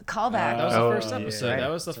callback. That was the Oh, first yeah. episode. Right. That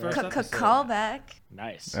was the first episode. Callback it?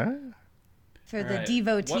 Nice. for the Alright.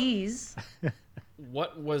 devotees.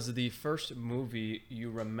 What was the first movie you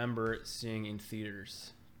remember seeing in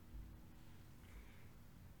theaters?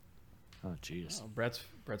 Oh, jeez. Oh,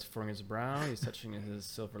 Brett's pouring his brown. He's touching his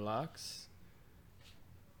silver locks.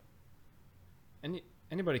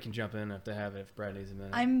 Anybody can jump in if they have it. If Brad needs a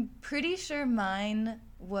minute. I'm pretty sure mine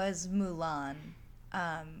was Mulan,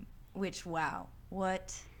 which wow,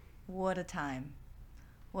 what a time,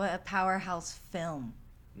 what a powerhouse film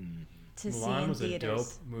to see Mulan in was a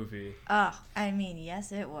theaters. dope movie. Oh, I mean,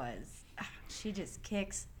 yes, it was. She just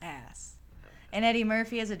kicks ass. And Eddie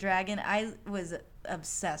Murphy as a dragon. I was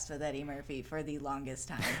obsessed with Eddie Murphy for the longest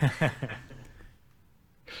time.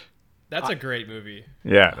 That's a great movie.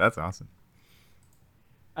 Yeah, that's awesome.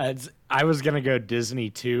 I was gonna go Disney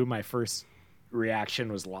too. My first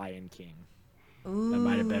reaction was Lion King. Ooh. That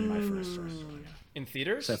might have been my first choice. In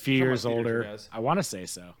theaters? So a few years Talking about theaters, older. you guys. I want to say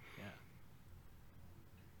so. Yeah.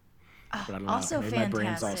 But I don't Also know. Maybe my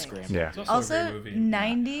brain's all fantastic. scrambled. Yeah. It's also, Also, a great movie.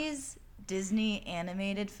 90s Disney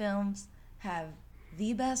animated films have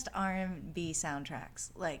the best R&B soundtracks.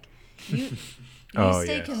 Like, you Oh,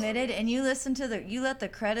 stay yes. committed and you listen to you let the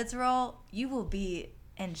credits roll, you will be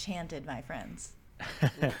enchanted, my friends.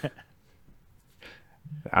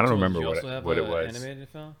 I don't So remember you what also have it a was. animated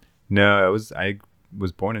film? No, I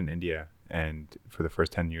was born in India, and for the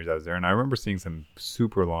first 10 years I was there, and I remember seeing some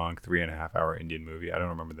super long 3.5 hour Indian movie. I don't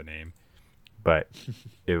remember the name, but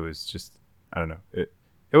it was just, I don't know. It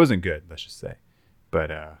wasn't good, let's just say.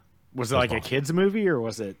 But Was it like a long. kids movie or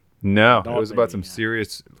was it? no, it Adult was about movie, some yeah.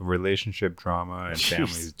 serious relationship drama and Jeez.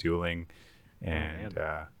 families dueling, and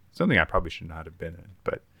man. something I probably should not have been in.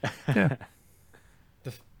 But yeah,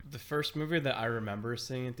 The first movie that I remember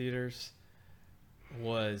seeing in theaters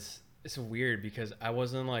it's weird because I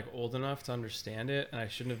wasn't like old enough to understand it, and I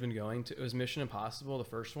shouldn't have been going to. It was Mission Impossible, the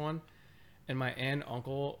first one, and my aunt and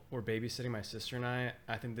uncle were babysitting my sister and I.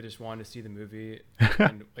 I think they just wanted to see the movie,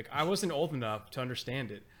 and like I wasn't old enough to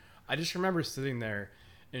understand it. I just remember sitting there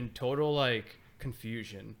in total like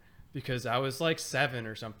confusion because I was like 7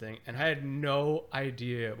 or something, and I had no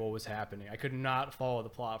idea what was happening. I could not follow the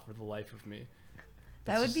plot for the life of me.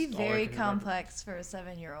 That would be just all I very can remember. complex for a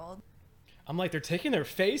 7-year-old. I'm like, they're taking their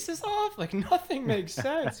faces off? Like, nothing makes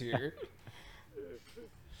sense here.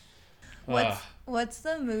 What's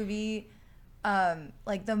the movie,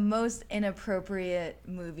 like the most inappropriate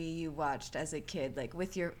movie you watched as a kid, like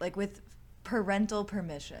with parental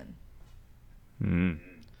permission?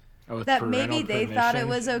 Oh, with That maybe parental they thought it permission?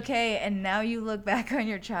 was okay, and now you look back on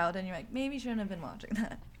your child and you're like, maybe you shouldn't have been watching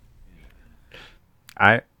that.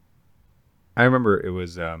 I remember it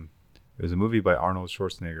was a movie by Arnold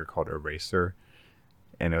Schwarzenegger called Eraser,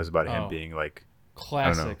 and it was about him Oh. being like,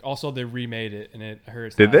 Classic. Also, they remade it, and I heard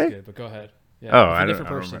it's Did not as they? good, but go ahead. Yeah, Oh, with I a don't- different I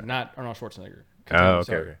don't person, remember. not Arnold Schwarzenegger. oh, Continue, okay,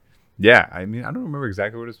 sorry. okay. Yeah, I mean, I don't remember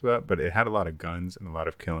exactly what it's about, but it had a lot of guns and a lot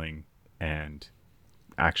of killing and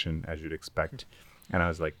action, as you'd expect. And I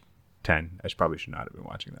was like 10. Probably should not have been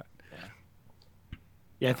watching that.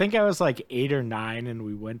 Yeah, I think I was like 8 or 9, and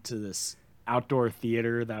we went to this outdoor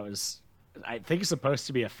theater that was, I think, supposed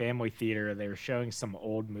to be a family theater. They were showing some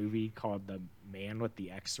old movie called The Man with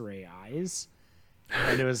the X-Ray Eyes,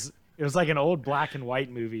 and it was like an old black and white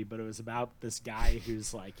movie, but it was about this guy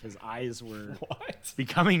who's like his eyes were What?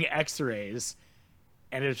 becoming X-rays,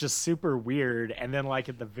 and it was just super weird. And then like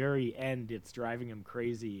at the very end, it's driving him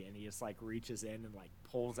crazy, and he just like reaches in and like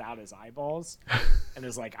pulls out his eyeballs, and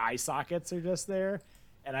his like eye sockets are just there.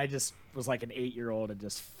 And I just was like an 8-year-old and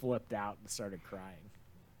just flipped out and started crying.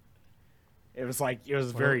 It was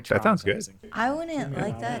very traumatizing. That sounds good. I wouldn't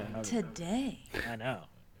like yeah. that today. I know.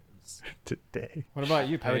 Today. What about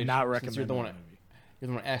you, Paige? I would not Since recommend you're the that one. movie. You're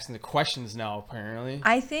the one asking the questions now, apparently.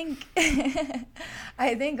 I think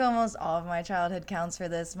I think almost all of my childhood counts for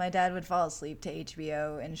this. My dad would fall asleep to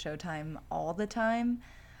HBO and Showtime all the time.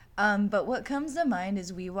 But what comes to mind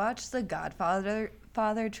is we watched the Godfather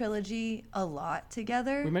trilogy a lot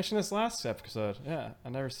together. We mentioned this last episode. Yeah,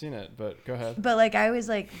 I've never seen it, but go ahead. But like I was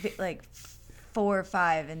like 4 or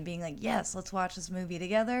 5 and being like, yes, let's watch this movie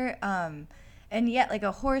together. And yet like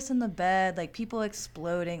a horse in the bed, like people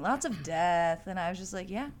exploding, lots of death, and I was just like,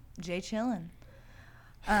 yeah, Jay chillin'.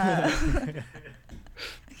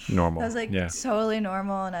 Normal. I was like yeah. totally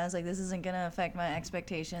normal, and I was like, this isn't gonna affect my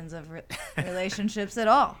expectations of relationships at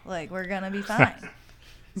all. Like we're gonna be fine.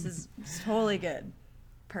 This is totally good,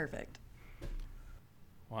 perfect.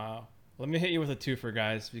 Wow. Let me hit you with a twofer,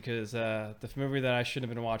 guys, because the movie that I shouldn't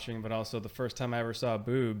have been watching, but also the first time I ever saw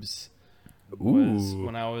boobs was Ooh.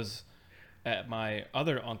 when I was at my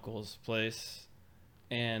other uncle's place,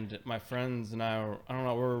 and my friends and I don't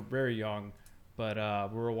know, we were very young, but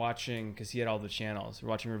we were watching, because he had all the channels, we were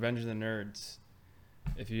watching Revenge of the Nerds,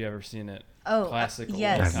 if you ever seen it. Oh, Classic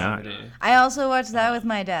yes. old I've not. comedy. I also watched that with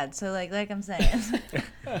my dad, so like I'm saying,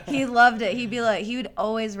 he loved it. He would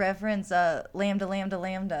always reference Lambda Lambda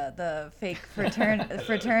Lambda, the fake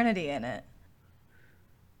fraternity in it.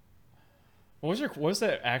 What was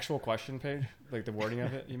that actual question, Paige? Like the wording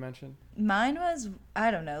of it you mentioned? Mine was, I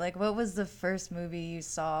don't know, like what was the first movie you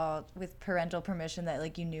saw with parental permission that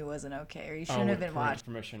like you knew wasn't okay or you shouldn't have with been parental watching?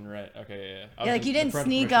 Permission, right? Okay, yeah. Yeah, like you the didn't parental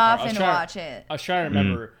sneak permission part. off and watch it. I was trying to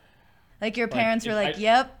remember. Like your parents were if like, I-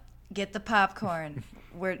 "Yep, get the popcorn.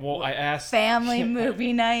 I asked. Family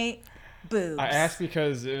movie night. Boobs. I asked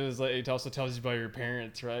because it was like it also tells you about your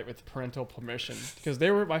parents, right, with parental permission, because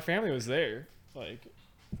my family was there. Like,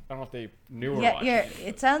 I don't know if they knew or watched.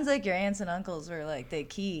 It sounds like your aunts and uncles were like the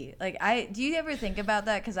key. Like, do you ever think about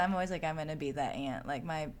that? Because I'm always like, I'm gonna be that aunt. Like,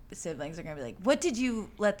 my siblings are gonna be like, what did you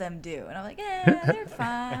let them do? And I'm like, they're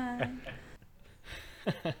fine.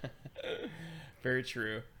 Very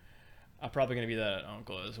true. I'm probably gonna be that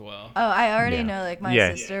uncle as well. Oh, I already know. Like, my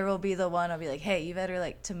sister will be the one. I'll be like, hey, you better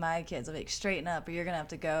like to my kids. I'll be like, straighten up, or you're gonna have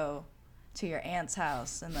to go to your aunt's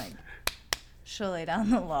house, and like, she'll lay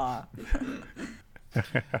down the law.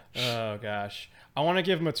 Oh gosh, I want to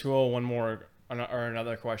give Mittul one more or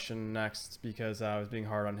another question next, because I was being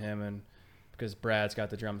hard on him, and because Brad's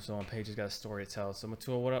got the drum solo and Paige has got a story to tell. So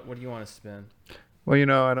Mittul, what do you want to spin? Well,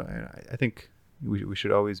 I think we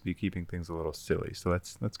should always be keeping things a little silly. So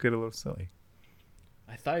let's get a little silly.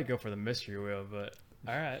 I thought you'd go for the mystery wheel, but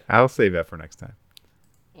all right. I'll save that for next time.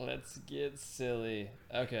 Let's get silly.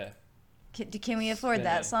 Okay. Can we afford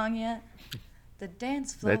that song yet? The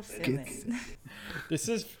dance floor feeling. This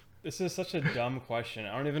is such a dumb question.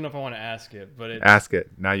 I don't even know if I want to ask it, but ask it.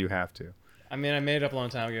 Now you have to. I mean, I made it up a long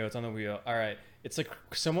time ago. It's on the wheel. All right. It's like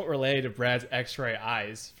somewhat related to Brad's X-ray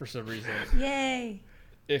eyes for some reason. Yay.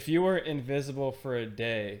 If you were invisible for a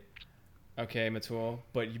day, okay, Mittul,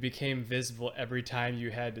 but you became visible every time you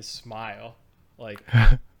had to smile, like,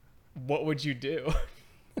 what would you do?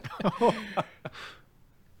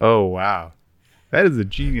 Oh, wow. That is a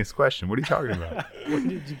genius question. What are you talking about? When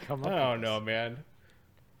did you come up with I don't know, man.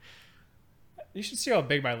 You should see how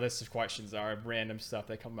big my list of questions are of random stuff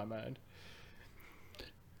that come to my mind.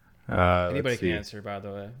 Anybody can answer, by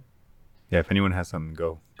the way. Yeah, if anyone has something,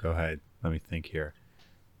 go ahead. Let me think here.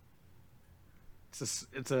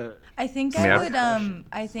 It's a. I think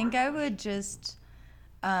I would just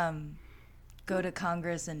go to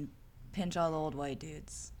Congress and pinch all the old white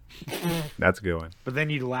dudes. That's a good one. But then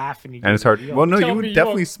you'd laugh and it's hard. Well, no, you would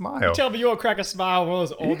definitely smile. Tell me you won't crack a smile when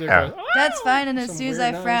those older girls. That's fine, and as soon as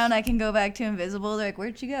I weird frown, nose. I can go back to invisible. They're like,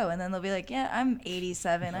 "Where'd you go?" And then they'll be like, "Yeah, I'm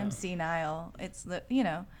 87. I'm senile. It's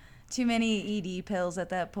too many ED pills at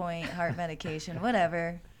that point, heart medication,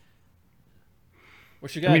 whatever."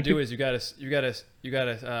 What you gotta do is you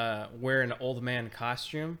gotta wear an old man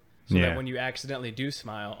costume, so that when you accidentally do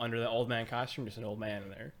smile under the old man costume, there's an old man in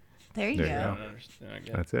there. There you go.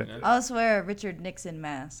 That's it. I'll also wear a Richard Nixon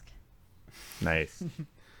mask. Nice.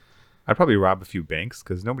 I'd probably rob a few banks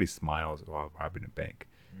because nobody smiles while robbing a bank.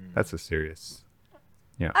 That's a serious.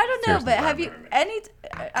 Yeah. I don't know, but have you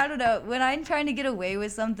I don't know. When I'm trying to get away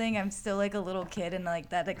with something, I'm still like a little kid and like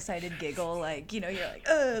that excited giggle, like you're like,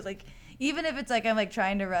 ugh, like. Even if it's like I'm like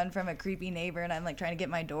trying to run from a creepy neighbor and I'm like trying to get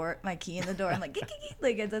my key in the door, I'm like,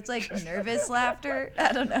 like that's like nervous laughter.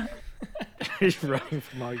 I don't know. He's running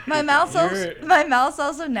from all my mouth's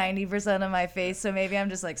also 90% of my face, so maybe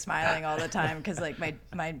I'm just like smiling all the time because like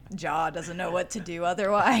my jaw doesn't know what to do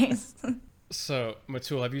otherwise. So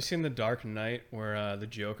Mittul, have you seen The Dark Knight where the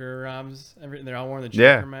Joker robs everything? They're all wearing the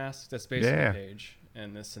Joker masks. That's basically Paige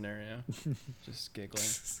in this scenario. Just giggling.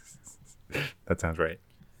 That sounds right.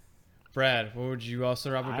 Brad, what would you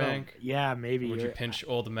also rob a bank? Yeah, maybe. Would you pinch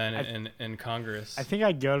old men in Congress? I think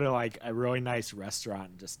I'd go to like a really nice restaurant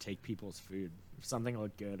and just take people's food. If something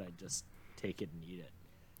looked good, I'd just take it and eat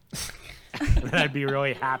it. And then I'd be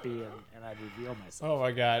really happy and I'd reveal myself. Oh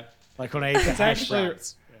my god! Like when I ate the hash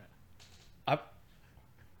browns.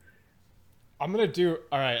 I'm gonna do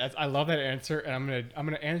all right. I love that answer, and I'm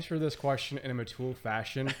gonna answer this question in a Mittul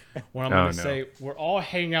fashion. When I'm gonna say we're all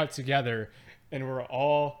hanging out together, and we're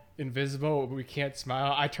all invisible, but we can't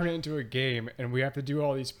smile. I turn it into a game, and we have to do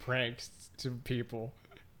all these pranks to people.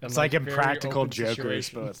 It's like Impractical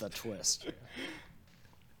Jokers, but with a twist.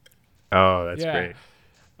 Oh, that's great.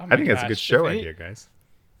 Oh I think that's a good show idea, guys.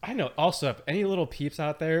 I know. Also, if any little peeps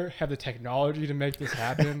out there have the technology to make this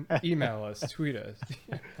happen, email us, tweet us.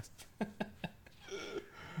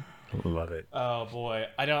 Love it. Oh boy,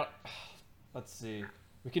 I don't. Let's see.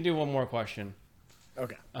 We can do one more question.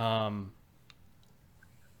 Okay.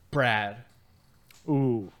 Brad.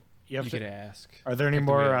 Ooh. You could ask. Are there any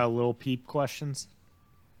more Lil Peep questions?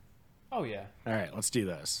 Oh, yeah. All right, let's do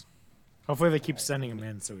those. Hopefully they keep sending them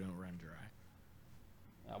in so we don't run dry.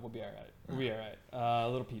 We'll be all right. We'll be all right.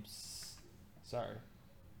 Little peeps. Sorry.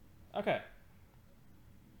 Okay.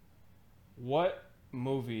 What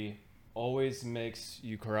movie always makes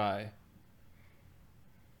you cry?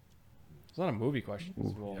 It's not a movie question.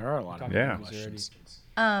 Well, there are a lot of questions.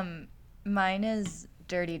 Mine is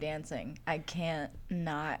Dirty Dancing. I can't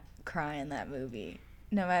not cry in that movie,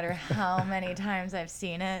 no matter how many times I've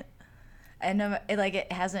seen it. I know,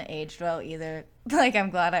 it hasn't aged well either. Like, I'm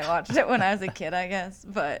glad I watched it when I was a kid, I guess.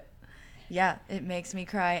 But yeah, it makes me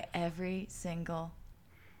cry every single.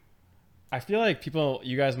 I feel like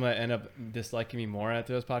you guys might end up disliking me more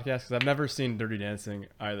after this podcast because I've never seen Dirty Dancing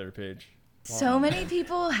either, Paige. So many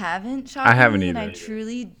people haven't, I haven't and I either.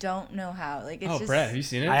 truly don't know how. Like, it's just Brad, have you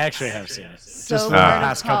seen it? I actually have seen it. so Just part the of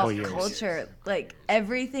past pop couple years. culture. Like,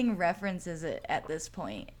 everything references it at this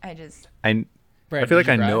point. I Brad, feel did like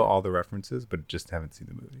I you cry? know all the references, but just haven't seen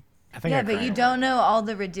the movie. I think Yeah, I but cried. you don't know all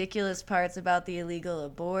the ridiculous parts about the illegal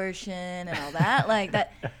abortion and all that. Like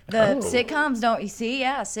that, the sitcoms don't. You see,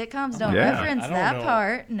 yeah, sitcoms don't Yeah. reference I don't that know.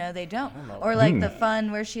 part. No, they don't. know. Or like the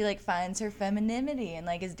fun where she like finds her femininity and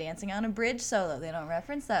like is dancing on a bridge solo. They don't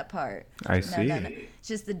reference that part. I No, see. It's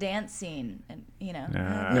just the dance scene, and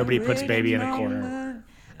Nobody puts baby in a corner.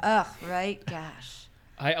 Ugh, right? Gosh.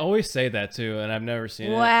 I always say that too, and I've never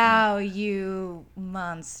seen it. Wow, you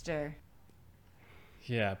monster.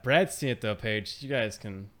 Yeah, Brad's seen it though, Paige. You guys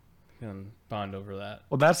can bond over that.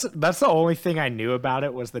 Well, that's the only thing I knew about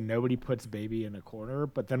it was that nobody puts baby in a corner.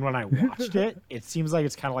 But then when I watched it, it seems like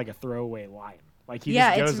it's kind of like a throwaway line. Like he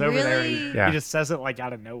Yeah, just it's goes over there and really- Yeah. he just says it like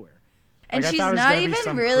out of nowhere. And Like, I she's thought it was not gonna be even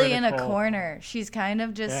some really in a critical- corner. She's kind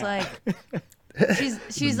of just Yeah. like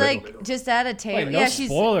she's like just at a table. Wait, no yeah, she's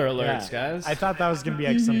spoiler Yeah. alerts, guys. I thought that was gonna be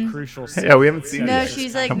like some crucial. Yeah, we haven't seen no, it.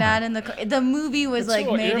 she's like Come not on. in the movie was It's like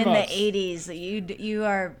all made in the earmuffs.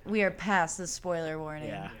 80s. We are past the spoiler warning.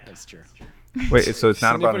 Yeah, that's true. Wait, so it's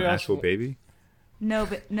not Does about an anybody else actual wa- baby? No,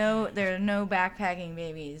 but no, there are no backpacking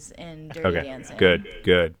babies in Dirty Okay, Dancing.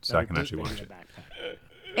 good. So I Nobody can puts actually baby watch in it. a backpack.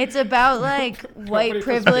 It's about like white puts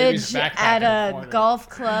privilege baby's backpack at in the a corner. golf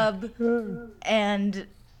club, and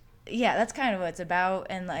yeah, that's kind of what it's about.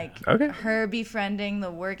 And like Okay. her befriending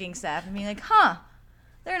the working staff and being like, "Huh,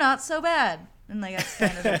 they're not so bad," and like that's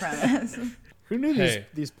kind of the premise. Who knew Hey.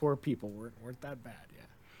 these poor people weren't that bad?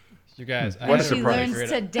 Yeah. You guys, I What had a to She surprise. learns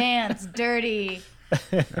to dance dirty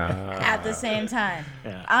at the same time.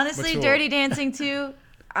 Yeah. Honestly, Matul. Dirty Dancing 2,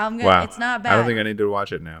 I'm gonna. Wow. It's not bad. I don't think I need to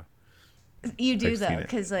watch it now. You do I've seen though, it.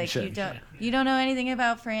 because like should, you you don't know anything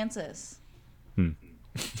about Francis.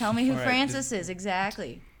 Tell me who All right, Francis is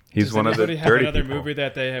exactly. He's Does one of the anybody have dirty another people. movie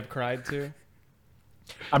that they have cried to? I'm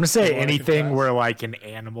gonna say You wanna anything confess? where like an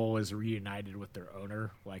animal is reunited with their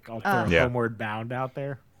owner. Like I'll throw Yeah. Homeward Bound out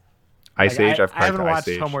there. Ice Like, Age. I've I cried haven't to Ice watched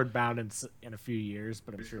Age. Homeward Bound in a few years,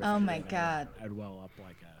 but I'm sure. if Oh I my did, God. I'd well up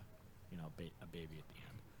like a baby at the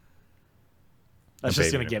end. That's A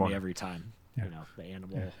just baby gonna in a get me corner. every time. Yeah. You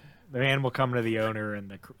know, the animal coming to the owner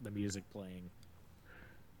and the music playing.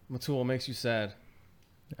 Matul, what makes you sad?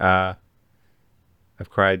 I've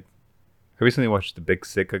cried. I recently watched The Big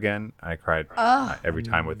Sick again. I cried every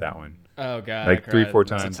time with that one. Oh God, Like I 3-4 cried.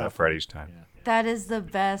 times. I tough cried one. each time. Yeah. That is the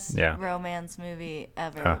best Yeah. romance movie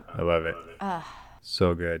ever. I love it.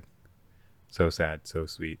 So good. So sad. So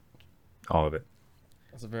sweet. All of it.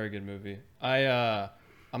 That's a very good movie.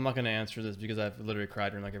 I'm not gonna answer this because I've literally cried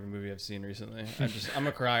during like every movie I've seen recently. I'm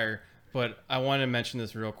a crier, but I want to mention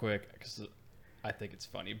this real quick because I think it's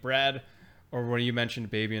funny. Brad, or when you mentioned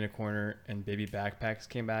Baby in a Corner and Baby Backpacks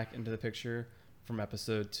came back into the picture from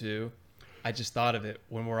episode 2, I just thought of it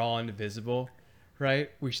when we're all invisible, right?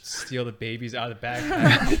 We should steal the babies out of the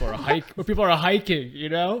backpack for a hike when people are hiking, you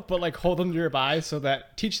know, but like hold them nearby so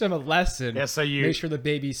that teach them a lesson. Yeah, so you- make sure the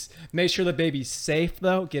baby's safe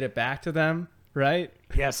though. Get it back to them, right?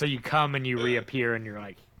 Yeah, so you come and you reappear and you're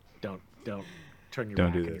like, don't turn your Don't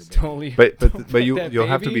back do on your this. baby. Don't leave. But don't put you'll that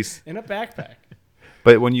have to baby be s- in a backpack.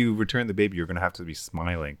 But when you return the baby, you're gonna have to be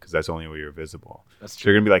smiling because that's the only way you're visible. That's So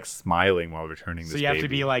you're gonna be like smiling while returning this So you have to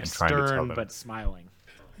baby be like and trying to tell stern them. but smiling.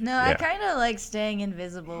 No, I Yeah. kind of like staying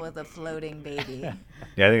invisible with a floating baby.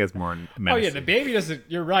 Yeah, I think it's more Oh menacing. yeah, the baby doesn't.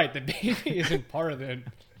 You're right. The baby isn't part of it.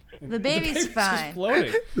 The baby's Just fine.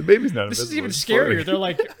 floating. The baby's not This is invisible, even it's scarier. floating. They're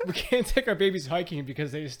like, we can't take our babies hiking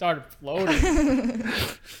because they started floating.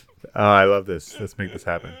 Oh, I love this. Let's make this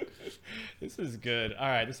happen. This is good. All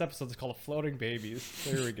right, this episode is called "Floating Babies."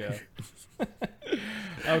 There we go.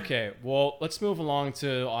 Okay, well, let's move along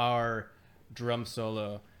to our drum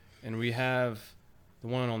solo, and we have the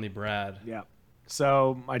one and only Brad. Yeah.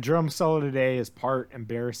 So my drum solo today is part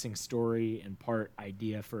embarrassing story and part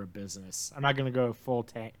idea for a business. I'm not gonna go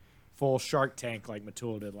full Shark Tank like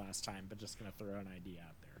Mittul did last time, but just gonna throw an idea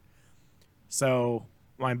out there. So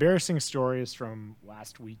my embarrassing story is from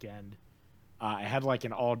last weekend. I had like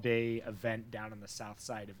an all-day event down on the south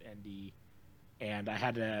side of Indy, and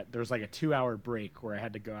there was like a 2-hour break where I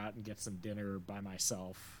had to go out and get some dinner by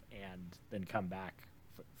myself and then come back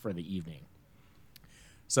for the evening.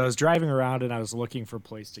 So I was driving around and I was looking for a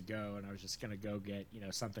place to go, and I was just going to go get,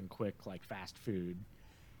 something quick like fast food.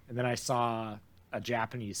 and then I saw a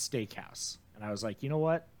Japanese steakhouse, and I was like, you know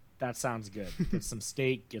what? That sounds good. Get some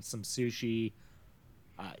steak, get some sushi.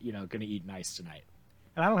 Gonna eat nice tonight.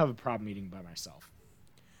 And I don't have a problem eating by myself.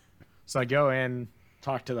 So I go in,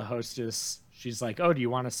 talk to the hostess. She's like, oh, do you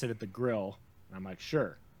want to sit at the grill? And I'm like,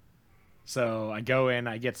 sure. So I go in,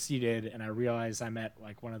 I get seated, and I realize I'm at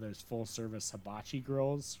like one of those full service hibachi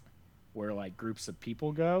grills where like groups of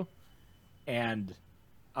people go. And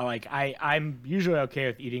I'm usually okay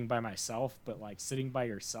with eating by myself, but like sitting by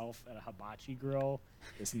yourself at a hibachi grill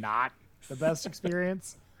is not the best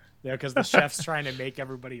experience. Because the chef's trying to make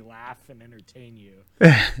everybody laugh and entertain you.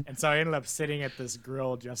 And so I ended up sitting at this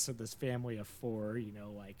grill just with this family of 4,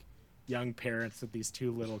 like young parents with these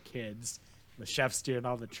 2 little kids. The chef's doing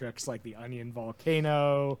all the tricks like the onion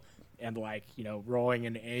volcano and like, rolling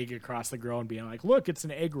an egg across the grill and being like, look, it's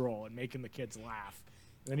an egg roll, and making the kids laugh.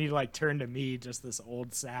 And then he'd like turn to me, just this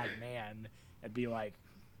old sad man, and be like,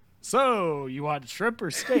 so you want shrimp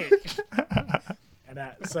or steak? And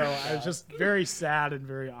so I was just very sad and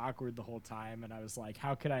very awkward the whole time. And I was like,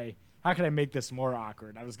 how could I make this more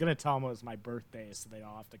awkward? I was going to tell them it was my birthday so they'd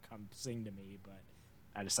all have to come sing to me, but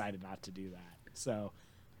I decided not to do that. So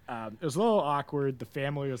it was a little awkward. The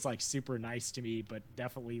family was like super nice to me, but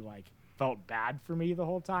definitely like felt bad for me the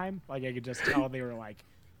whole time. Like I could just tell they were like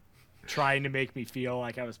trying to make me feel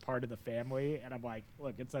like I was part of the family. And I'm like,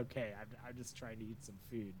 look, it's okay. I'm just trying to eat some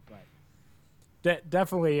food, but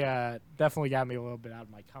definitely got me a little bit out of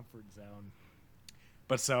my comfort zone.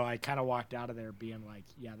 But so I kind of walked out of there being like,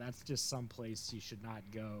 yeah, that's just some place you should not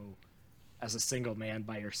go as a single man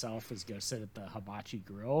by yourself, is go sit at the hibachi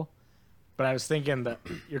grill. But I was thinking that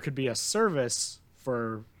there could be a service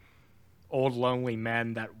for old lonely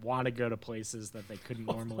men that want to go to places that they couldn't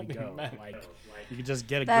normally go. Like you could just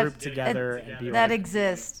get a group together and be that like,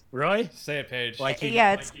 exists. Really? Say it, Paige.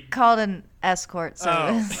 It's called an escort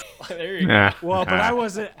service. There you go. Well, but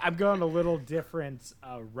I'm going a little different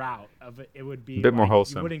route of it. It would be a bit more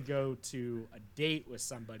wholesome. You wouldn't go to a date with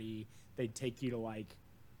somebody. They'd take you to like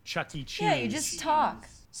Chuck E. Cheese. Yeah, you just talk.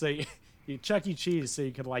 So you Chuck E. Cheese, so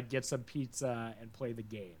you could like get some pizza and play the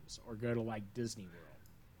games, or go to like Disney World.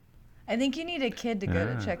 I think you need a kid to go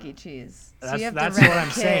to Chuck E. Cheese. So you have That's to rent what a I'm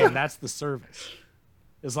kid. saying. That's the service.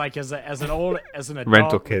 It's like as an adult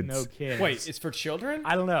Rental with kids. no kids. Wait, it's for children?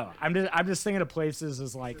 I don't know. I'm just thinking of places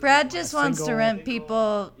as like Brad just wants to rent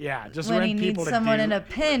people just when rent he people needs to someone do, in a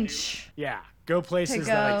pinch go to places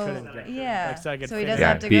that I go. couldn't get. Yeah, Like, so I could so he fit doesn't in.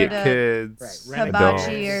 have to be go it to kids, Right, rent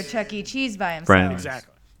hibachi adults, or Chuck E. Cheese by himself. friends.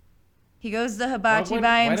 Exactly. He goes to hibachi by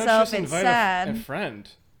Why don't you himself. just It's invite sad. a friend?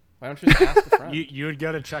 Why don't you just ask a friend? You would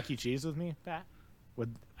go to Chuck E. Cheese with me, Pat?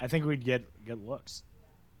 I think we'd get good looks.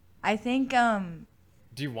 I think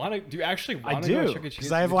Do you actually want I to go to do, Chuck E. Cheese?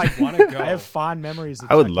 because I have Would like you want to go? I have fond memories.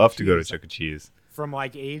 Of I would Chuck E. love to go to Cheese. Chuck E. Cheese. From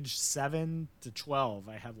like age 7 to 12,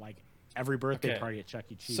 I had like every birthday Okay. party at Chuck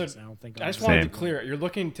E. Cheese. So and I don't think I just Same. wanted to clear it. You're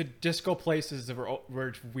looking to disco places where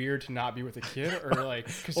it's weird to not be with a kid, or like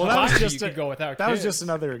because Well, that was you just could go without that kids. was just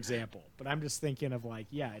another example. But I'm just thinking of like,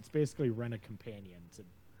 yeah, it's basically rent a companion to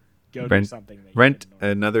go do Rent, something. That you rent wouldn't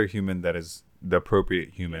normally- another human that is the appropriate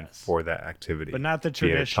human Yes. for that activity. but not the Be it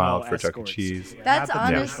a traditional child for Chuck E. escorts. Cheese. Yeah, That's not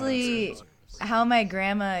the traditional honestly escorts. how my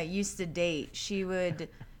grandma used to date. She would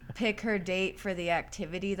pick her date for the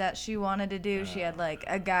activity that she wanted to do. She had like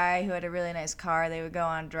a guy who had a really nice car. They would go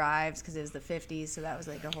on drives because it was the 50s, so that was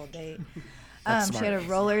like the whole date. That's She had a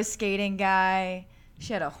smart. roller skating guy.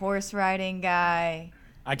 She had a horse riding guy.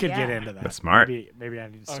 I could get Yeah. into that. That's smart. Maybe I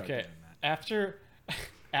need to start Okay, doing that.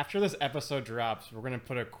 after this episode drops, we're gonna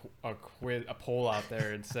put a poll out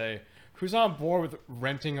there and say who's on board with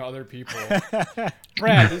renting other people.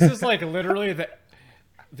 Brad, this is like literally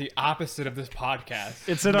the opposite of this podcast.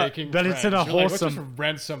 It's in a- making but it's in a friends. You're like, let's wholesome- just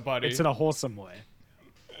rent somebody. It's in a wholesome way.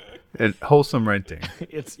 Wholesome renting.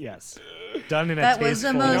 It's yes, done in a That was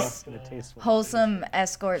the tasteful, most in a tasteful. Wholesome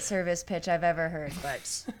escort service pitch I've ever heard.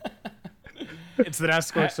 Thanks. It's an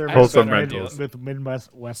escort service Wholesome with rentals. with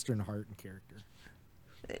Midwestern heart and character.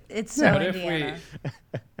 It's so What Indiana.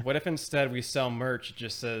 what if instead we sell merch? It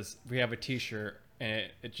just says we have a T-shirt and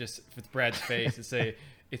it just with Brad's face. It say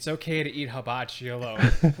it's okay to eat hibachi alone.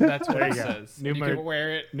 That's what There it you go. says. New You merch- can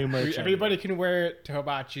wear it. new merch Everybody can wear it to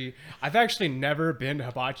hibachi. I've actually never been to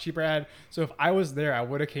hibachi, Brad. So if I was there, I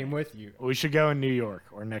would have came with you. We should go in New York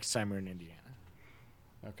or next time we're in Indiana.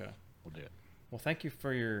 Okay. We'll do it. Well, thank you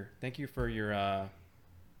for your.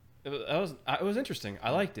 It was interesting.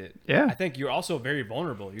 I liked it. Yeah. I think you're also very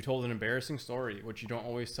vulnerable. You told an embarrassing story, which you don't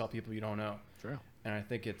always tell people you don't know. True. And I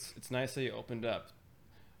think it's nice that you opened up.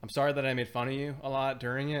 I'm sorry that I made fun of you a lot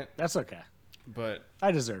during it, That's okay. but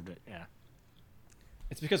I deserved it. Yeah.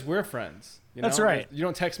 It's because we're friends. You That's know? right. You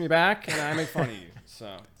don't text me back, and I make fun of you.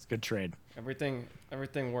 So It's a good trade.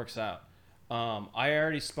 everything works out. I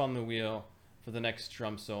already spun the wheel for the next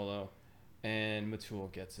drum solo, and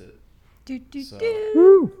Mittul gets it.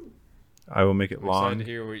 So I will make it I'm excited long to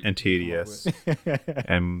hear what you and come up tedious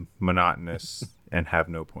and monotonous and have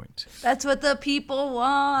no point. That's what the people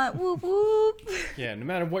want. Whoop whoop. Yeah, no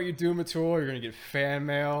matter what you do, Mittul, you're gonna get fan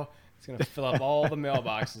mail. It's gonna fill up all the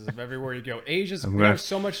mailboxes of everywhere you go. We have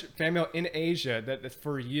so much fan mail in Asia that's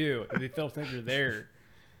for you. They still think you're there.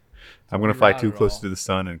 I'm going to fly too at close all. to the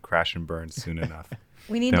sun and crash and burn soon enough.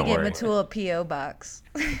 We need Don't to get worry. Mittul a P.O. box.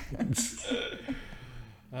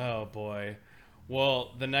 Oh boy.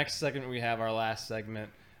 Well, the next segment we have, our last segment,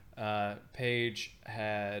 Paige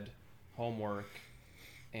had homework,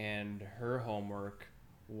 and her homework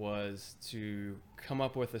was to come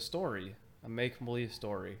up with a story, a make-believe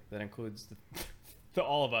story that includes the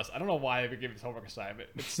all of us. I don't know why I would give this homework assignment.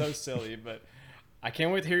 It's so silly, but I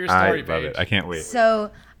can't wait to hear your I story, love Paige. it. I can't wait.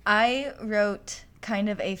 So I wrote kind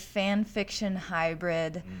of a fan fiction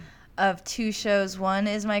hybrid of two shows. One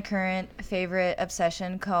is my current favorite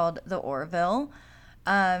obsession called The Orville.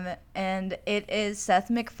 And it is Seth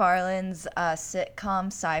MacFarlane's sitcom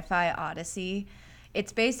sci-fi odyssey.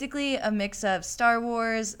 It's basically a mix of Star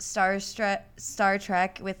Wars, Star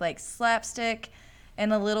Trek with like slapstick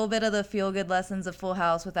and a little bit of the feel-good lessons of Full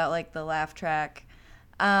House without like the laugh track.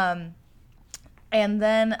 And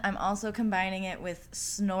then I'm also combining it with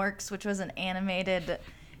Snorks, which was an animated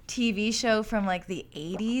TV show from like the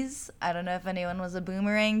 80s. I don't know if anyone was a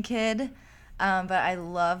Boomerang kid, but I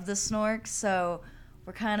love the Snorks, so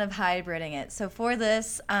we're kind of hybriding it. So for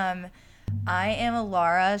this, I am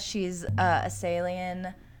Alara. She's a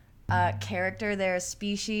Salian character. They're a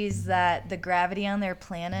species that the gravity on their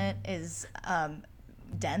planet is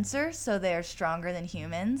denser, so they're stronger than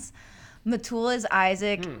humans. Mittul is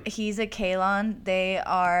Isaac. He's a Kalon. They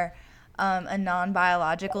are a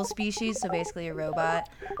non-biological species, so basically a robot.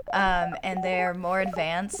 And they're more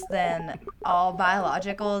advanced than all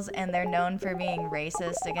biologicals, and they're known for being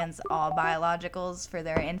racist against all biologicals for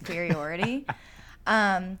their inferiority.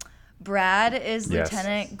 Brad is Yes.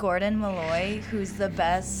 Lieutenant Gordon Malloy, who's the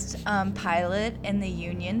best pilot in the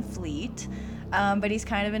Union fleet. But he's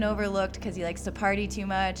kind of been overlooked because he likes to party too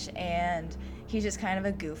much, and he's just kind of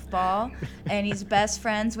a goofball. And he's best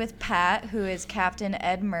friends with Pat, who is Captain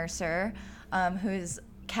Ed Mercer, who's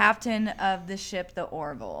captain of the ship, the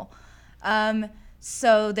Orville.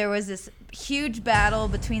 So there was this huge battle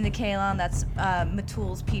between the Kalon, that's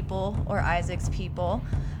Mittul's people, or Isaac's people.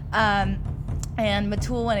 And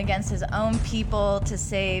Mittul went against his own people to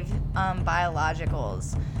save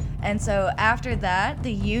biologicals. And so after that,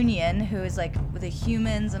 the Union, who is like the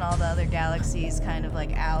humans and all the other galaxies kind of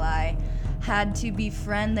like ally, had to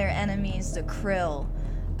befriend their enemies, the Krill,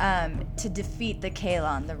 to defeat the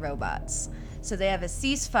Kalon, the robots. So they have a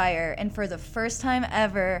ceasefire, and for the first time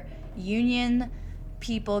ever, Union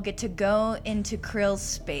people get to go into Krill's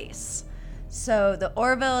space. So the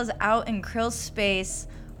Orville is out in Krill's space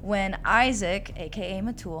when Isaac, aka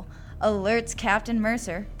Mittul, alerts Captain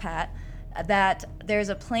Mercer, Pat, that there's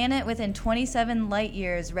a planet within 27 light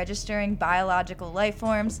years registering biological life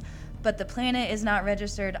forms, but the planet is not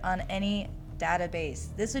registered on any database.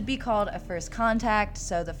 This would be called a first contact,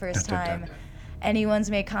 so the first time anyone's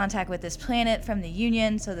made contact with this planet from the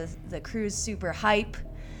Union, so the crew's super hype.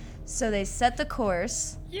 So they set the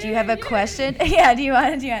course. Do you have a question? Yeah, do you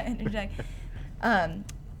want to interject?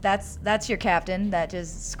 That's your captain that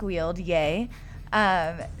just squealed, yay.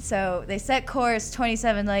 So they set course,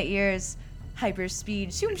 27 light years,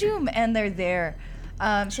 hyperspeed, zoom zoom, and they're there.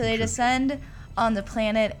 So they descend on the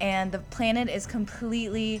planet, and the planet is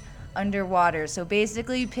completely underwater. So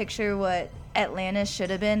basically picture what Atlantis should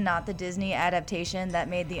have been, not the Disney adaptation that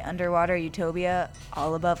made the underwater utopia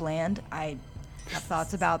all above land. I have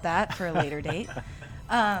thoughts about that for a later date.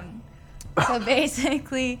 So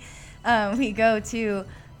basically we go to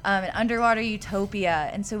an underwater utopia,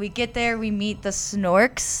 and so we get there, we meet the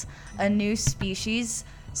Snorks, a new species.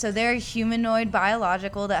 So they're humanoid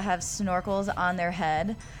biological that have snorkels on their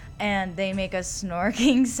head, and they make a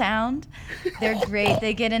snorking sound. They're great.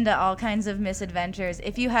 They get into all kinds of misadventures.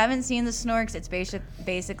 If you haven't seen the Snorks, it's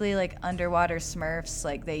basically like underwater Smurfs.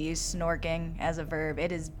 Like, they use snorking as a verb.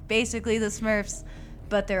 It is basically the Smurfs,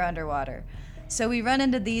 but they're underwater. So we run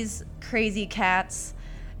into these crazy cats,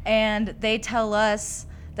 and they tell us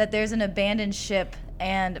that there's an abandoned ship,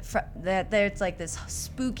 and that there's like this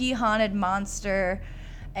spooky haunted monster,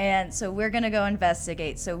 and so we're gonna go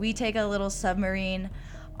investigate. So we take a little submarine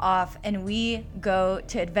off, and we go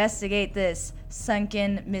to investigate this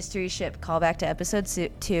sunken mystery ship. Call back to episode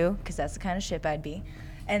 2, because that's the kind of ship I'd be.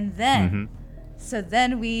 And then, so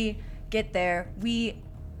then we get there.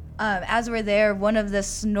 As we're there, one of the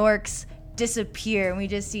snorks disappear, and we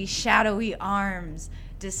just see shadowy arms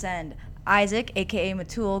descend. Isaac, aka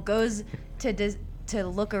Mittul, goes to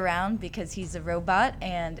look around because he's a robot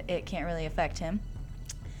and it can't really affect him.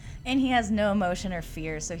 And he has no emotion or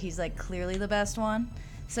fear, so he's like clearly the best one.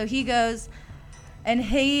 So he goes and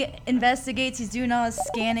he investigates. He's doing all his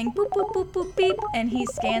scanning, boop, boop, boop, boop, beep, and he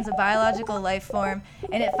scans a biological life form,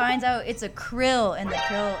 and it finds out it's a krill, and the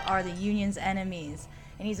krill are the Union's enemies.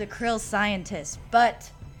 And he's a krill scientist,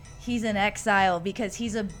 but he's in exile because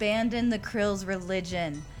he's abandoned the krill's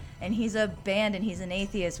religion. And he's an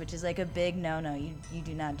atheist, which is like a big no-no. You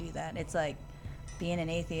do not do that. It's like being an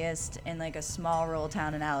atheist in like a small rural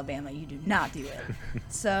town in Alabama. You do not do it.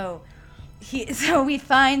 So we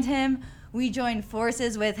find him, we join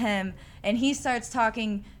forces with him, and he starts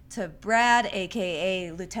talking to Brad,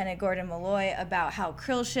 aka Lieutenant Gordon Malloy, about how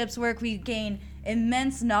krill ships work. We gain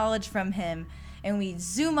immense knowledge from him, and we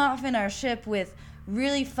zoom off in our ship with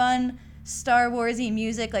really fun Star Wars-y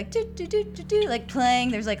music, like do do do do do, like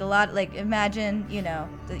playing. There's like a lot, like imagine, you know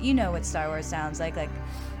what Star Wars sounds like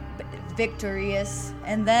victorious.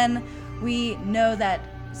 And then we know that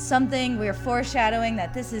we're foreshadowing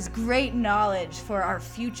that this is great knowledge for our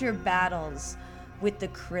future battles with the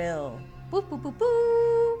krill. Boop boop boop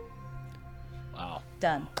boop. Wow.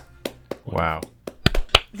 Done. Wow.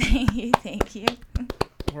 Thank you.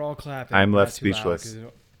 We're all clapping. I'm left Not too loud, speechless.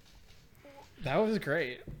 'cause that was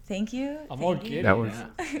great. Thank you. I'm all Thank you. giddy. That was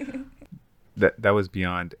now. that was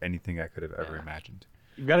beyond anything I could have ever imagined.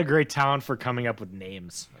 You've got a great talent for coming up with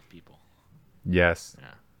names of people. Yes. Yeah.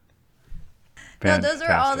 No, those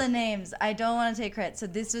are all Fantastic. the names. I don't want to take credit. So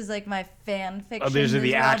this was like my fan fiction. Oh, these are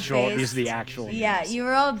the all actual. based- These are the actual. Yeah, names. you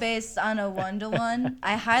were all based on a 1-to-1.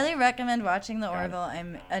 I highly recommend watching The Orville.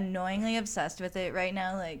 I'm annoyingly obsessed with it right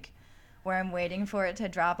now, like where I'm waiting for it to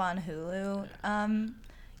drop on Hulu.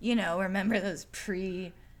 Remember those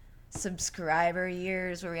pre-subscriber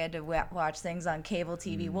years where we had to watch things on cable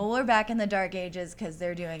TV? Well, we're back in the dark ages because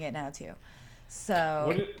they're doing it now too.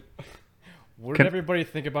 So What did everybody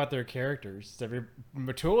think about their characters?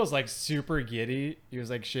 Mittul was like super giddy. He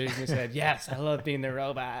was like shaking his head. Yes, I love being the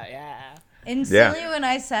robot. Yeah. instantly when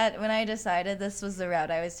I decided this was the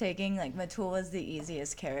route I was taking, like Mittul was the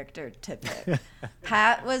easiest character to pick.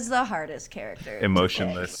 Pat was the hardest character.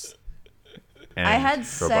 Emotionless. And I had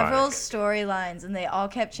several robotic. storylines, and they all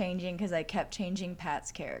kept changing because I kept changing Pat's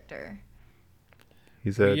character.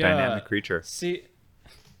 He's a Yeah. dynamic creature. See,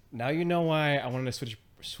 now you know why I wanted to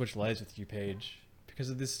switch lives with you, Paige, because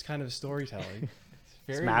of this kind of storytelling. It's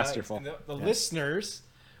very masterful. Nice. And the listeners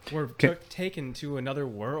were taken to another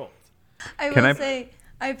world. I Can will I- say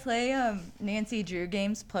I play Nancy Drew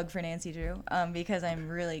games, plug for Nancy Drew, because I'm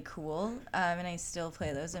really cool, and I still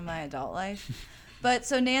play those in my adult life. But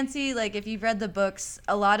so Nancy, like if you've read the books,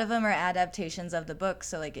 a lot of them are adaptations of the books,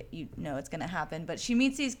 so like you know it's gonna happen. But she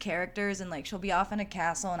meets these characters, and like she'll be off in a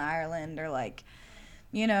castle in Ireland, or like,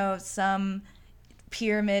 some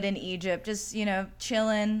pyramid in Egypt, just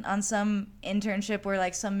chilling on some internship where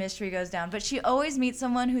like some mystery goes down. But she always meets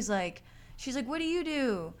someone who's like, she's like, what do you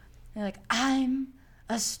do? They're like, I'm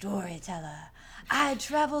a storyteller. I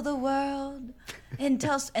travel the world and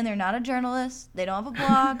they're not a journalist. They don't have a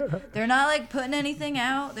blog. They're not like putting anything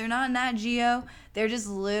out. They're not Nat Geo. They're just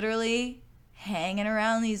literally hanging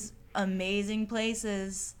around these amazing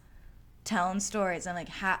places, telling stories. I'm like,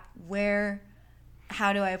 how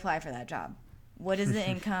do I apply for that job? What is the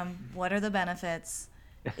income? What are the benefits?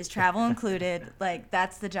 Is travel included? Like,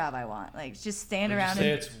 that's the job I want. Like, just stand Would you around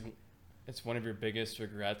say and it's one of your biggest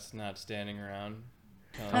regrets not standing around?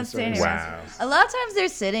 not standing Wow. around. A lot of times they're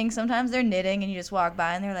sitting, sometimes they're knitting, and you just walk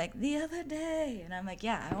by and they're like, the other day. And I'm like,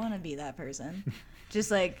 yeah, I want to be that person.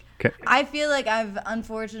 Just like, Okay. I feel like I've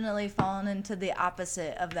unfortunately fallen into the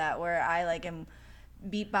opposite of that, where I like am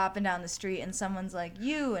beat bopping down the street and someone's like,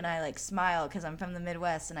 you, and I like smile because I'm from the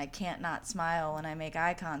Midwest and I can't not smile when I make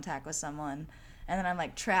eye contact with someone. And then I'm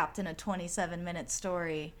like trapped in a 27-minute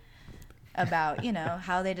story about,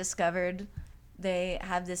 how they discovered they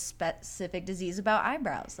have this specific disease about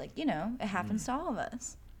eyebrows. Like, it happens to all of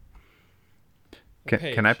us. Can I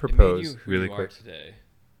Paige, it made propose you who really you are quick? today?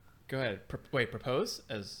 Go ahead. Propose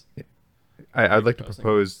as. I'd like to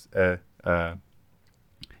propose. You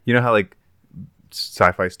know how like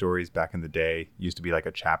sci-fi stories back in the day used to be like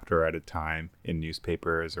a chapter at a time in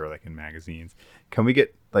newspapers or like in magazines. Can we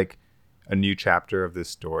get like a new chapter of this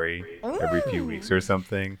story every few weeks or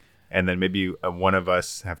something? And then maybe one of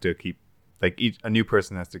us have to keep like a new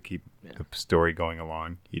person has to keep the story going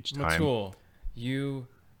along each time. Mittul, you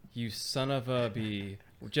son of a bee.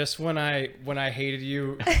 Just when I hated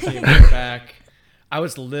you, came right back. I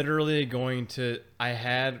was literally I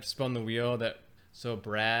had spun the wheel so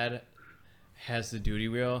Brad has the duty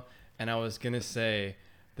wheel, and I was going to say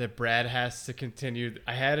that Brad has to continue.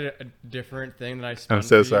 I had a different thing that I spun. I'm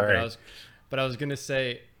so for you, sorry. But I was going to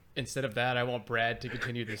say, instead of that, I want Brad to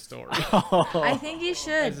continue the story. I think you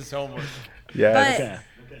should. As his homework. Yeah. But Okay.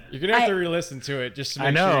 You're going to have to re-listen to it just to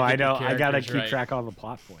make sure I you get know. the I gotta characters keep right. track of all the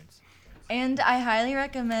plot points. And I highly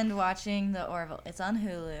recommend watching The Orville. It's on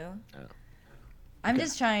Hulu. Oh. I'm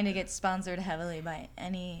just trying to get sponsored heavily by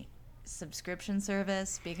any subscription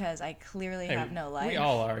service because I clearly Hey, have no life. We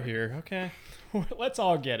all are here, okay? Let's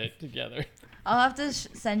all get it together. I'll have to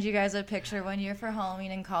send you guys a picture. One year for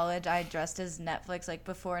Halloween in college, I dressed as Netflix, like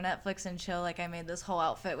before Netflix and chill. Like I made this whole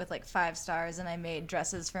outfit with like 5 stars, and I made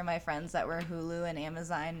dresses for my friends that were Hulu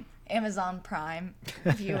and Amazon Prime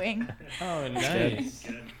viewing. Oh, nice.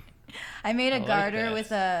 I made a like garter that.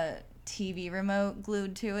 with a TV remote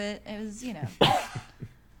glued to it. It was,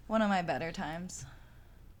 one of my better times.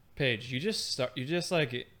 Paige, you just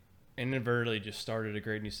like inadvertently just started a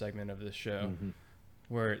great new segment of this show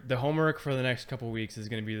where the homework for the next couple weeks is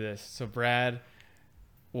going to be this. So Brad,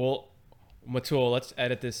 Mittul, let's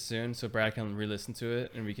edit this soon so Brad can re-listen to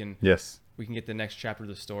it and we can get the next chapter of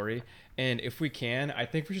the story. And if we can, I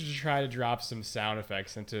think we should try to drop some sound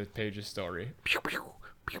effects into Paige's story.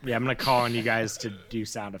 Yeah, I'm gonna call on you guys to do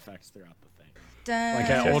sound effects throughout the thing, Dun, like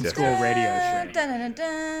an old school radio show. dun, dun, dun,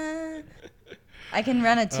 dun. I can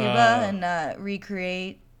run a tuba and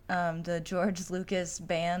recreate the George Lucas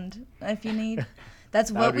band if you need. That's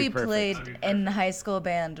That what would be we perfect. played in high school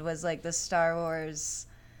band was like the Star Wars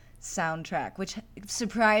soundtrack, which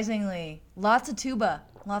surprisingly lots of tuba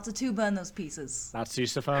in those pieces. Not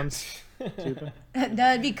sousaphones. Tuba.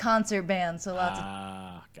 That'd be concert band, so lots of.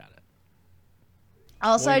 Got it.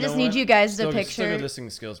 Also, Well, I you just know need what? you guys to Still picture. good listening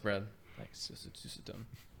skills, Brad. Thanks. Just dumb.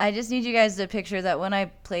 I just need you guys to picture that when I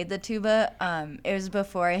played the tuba, it was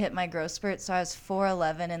before I hit my growth spurt, so I was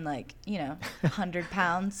 4'11" and 100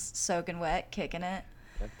 pounds, soaking wet, kicking it.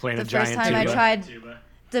 Playing The a giant first time I tuba. tried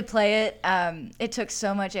to play it, it took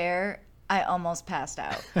so much air, I almost passed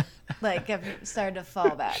out. I started to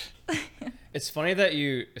fall back. It's funny that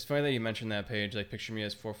you mentioned that, Paige. Like, picture me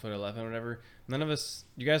as 4'11" or whatever. None of us,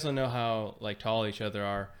 you guys don't know how tall each other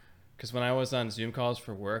are. Because when I was on Zoom calls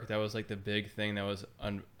for work, that was the big thing that was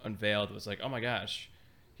unveiled. It was like, oh my gosh,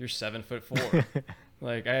 you're 7'4".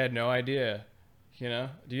 I had no idea. Do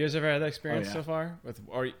you guys ever had that experience so far?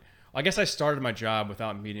 I guess I started my job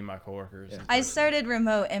without meeting my coworkers. Yeah. I started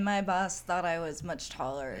remote, and my boss thought I was much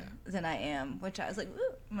taller than I am, which I was like,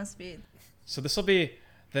 ooh, must be. So this will be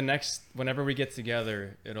the next. Whenever we get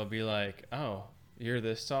together, it'll be like, oh, you're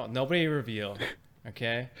this tall. Nobody reveal,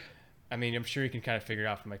 okay? I mean, I'm sure you can kind of figure it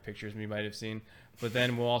out from pictures we might have seen, but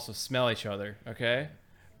then we'll also smell each other, okay?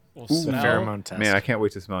 We'll The smell, pheromone test. Man, I can't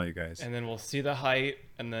wait to smell you guys. and then we'll see the height,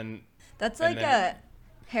 and then That's And like then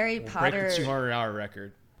a Harry we'll Potter break the 200-hour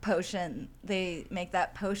record. potion. They make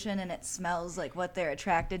that potion, and it smells like what they're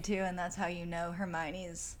attracted to, and that's how you know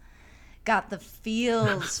Hermione's got the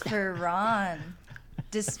feels for Ron.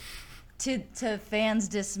 To fans'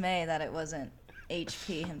 dismay that it wasn't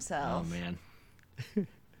HP himself. Oh man.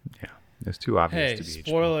 Yeah, it's too obvious Hey, to be HP.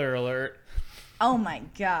 spoiler alert. Oh my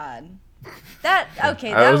god. That I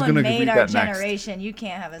that was one gonna made read our that next. generation. You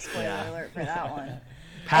can't have a spoiler alert for that one.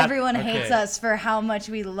 Pat- Everyone hates okay. us for how much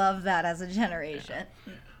we love that as a generation.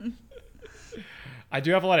 I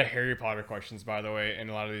do have a lot of Harry Potter questions, by the way, in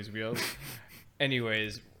a lot of these wheels.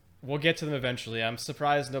 Anyways, we'll get to them eventually. I'm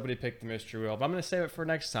surprised nobody picked the mystery wheel, but I'm going to save it for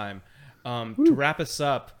next time. To wrap us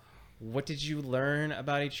up, what did you learn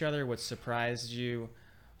about each other? What surprised you?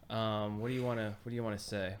 What do you want to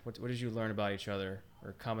say? What did you learn about each other,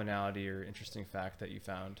 or commonality, or interesting fact that you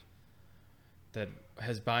found that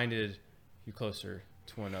has binded you closer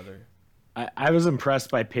to one another? I was impressed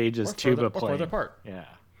by Paige's Or tuba further playing. apart. Yeah.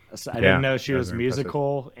 So I Yeah, didn't know she that was was impressive.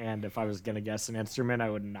 musical, and if I was going to guess an instrument, I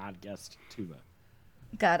would not guess tuba.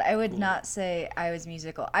 God, I would not say I was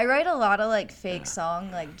musical. I write a lot of fake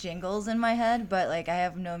song jingles in my head, but I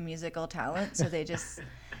have no musical talent, so they just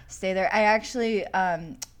stay there. I actually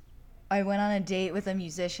I went on a date with a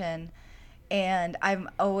musician, and I'm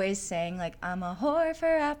always saying I'm a whore for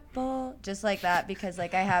Apple, just like that, because I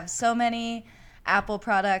have so many Apple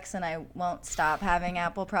products and I won't stop having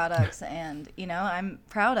Apple products, and I'm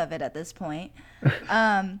proud of it at this point.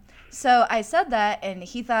 So I said that, and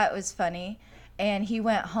he thought it was funny. And he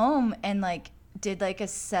went home and did like a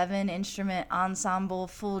 7-instrument ensemble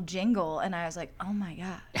full jingle, and I was like, oh my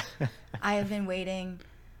god, I have been waiting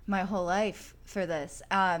my whole life for this.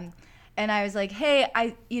 And I was like, hey,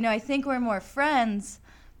 I think we're more friends,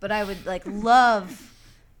 but I would like love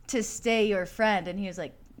to stay your friend. And he was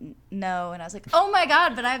like, no. And I was like, oh my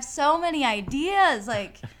god, but I have so many ideas.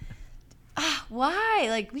 Like, why?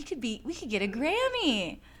 Like, we could get a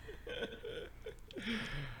Grammy.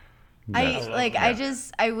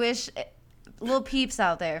 I wish little peeps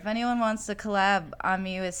out there, if anyone wants to collab on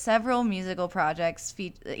me with several musical projects,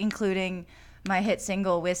 including my hit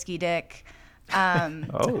single Whiskey Dick,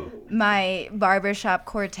 my barbershop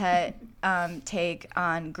quartet take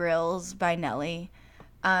on Grills by Nelly.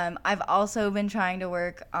 I've also been trying to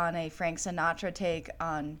work on a Frank Sinatra take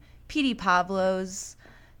on P.D. Pablo's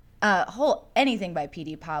anything by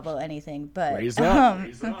P.D. Pablo, anything, but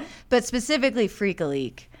but specifically Freak a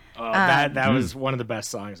Leak. That was one of the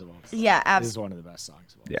best songs of all time. Yeah, absolutely. This is one of the best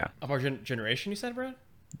songs of all time. Yeah. Of our generation, you said, Brad?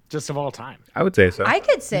 Just of all time. I would say so. I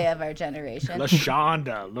could say of our generation.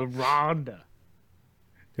 LaShonda, LaRonda.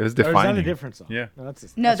 It was Or is defining. that a different song? Yeah.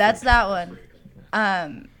 No, that's that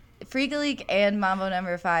one. Freak a Leak and Mambo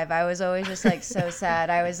No. 5. I was always just like so sad.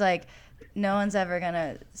 I was like, no one's ever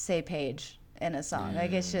gonna say Paige in a song.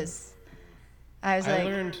 Like it's just. I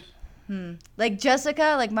learned. Like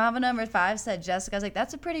Jessica, like Mambo No. 5 said Jessica. I was like,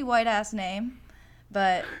 that's a pretty white ass name,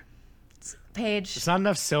 but Paige. It's not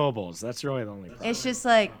enough syllables. That's really the only problem. It's just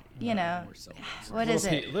like, what is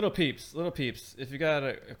it? Little peeps. If you got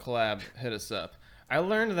a collab, hit us up. I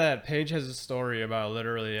learned that Paige has a story about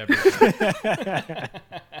literally everything.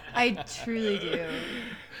 I truly do.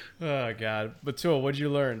 Oh God, Mittul, what'd you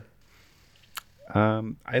learn?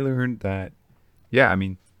 I learned that, I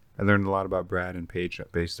learned a lot about Brad and Paige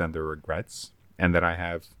based on their regrets, and that I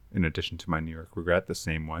have, in addition to my New York regret, the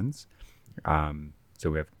same ones. So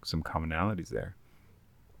we have some commonalities there.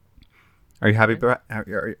 Are you happy, Pat?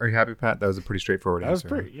 Are you happy, Pat? That was a pretty straightforward answer.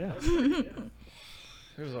 That was pretty, yeah.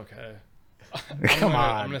 It was okay. Come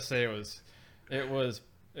on. I'm gonna say it was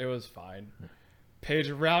fine.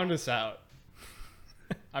 Paige, round us out.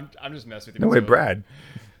 I'm just messing with you. No way, Brad.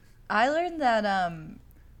 I learned that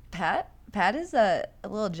Pat is a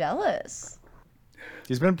little jealous.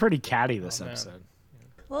 He's been pretty catty this episode.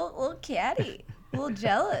 Little catty, a little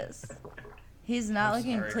jealous. He's not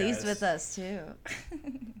looking pleased guys. with us too.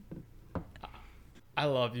 I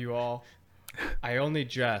love you all. I only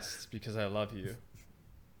jest because I love you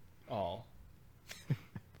all.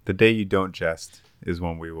 The day you don't jest is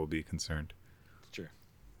when we will be concerned. True.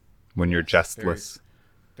 When you're jestless.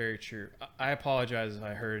 Very true. I apologize if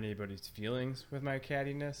I hurt anybody's feelings with my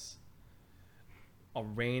cattiness. I'll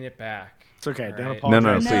rein it back. It's okay. All Don't right?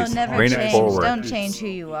 apologize. No, No, please. never Rein it change. forward. Don't change who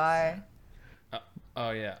you are. Oh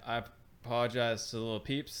yeah, I apologize to the little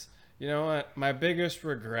peeps. You know what? My biggest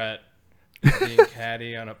regret is being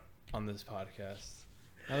catty on this podcast.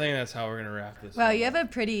 I think that's how we're gonna wrap this. Wow, one you up. have a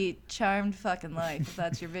pretty charmed fucking life. If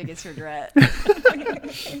that's your biggest regret.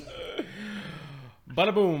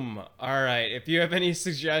 Bada boom. All right. If you have any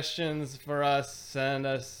suggestions for us, send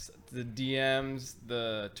us the DMs,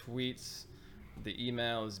 the tweets. The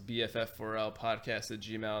email is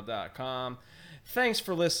bff4lpodcast@gmail.com. Thanks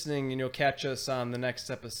for listening, and you'll catch us on the next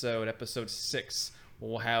episode, episode 6.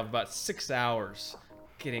 We'll have about 6 hours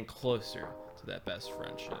getting closer to that best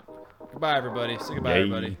friendship. Goodbye, everybody. Say goodbye, Yay.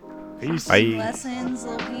 everybody. Peace. Bye. Lessons,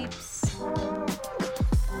 little peeps.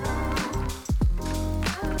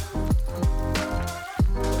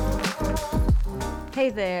 Hey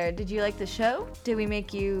there, did you like the show? Did we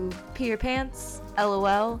make you pee your pants?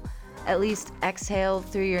 LOL. At least exhale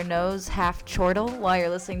through your nose, half chortle, while you're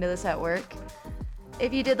listening to this at work.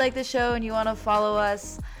 If you did like the show and you want to follow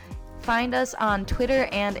us, find us on Twitter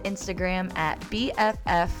and Instagram at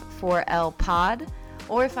BFF4LPod,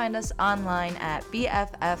 or find us online at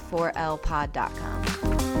BFF4LPod.com.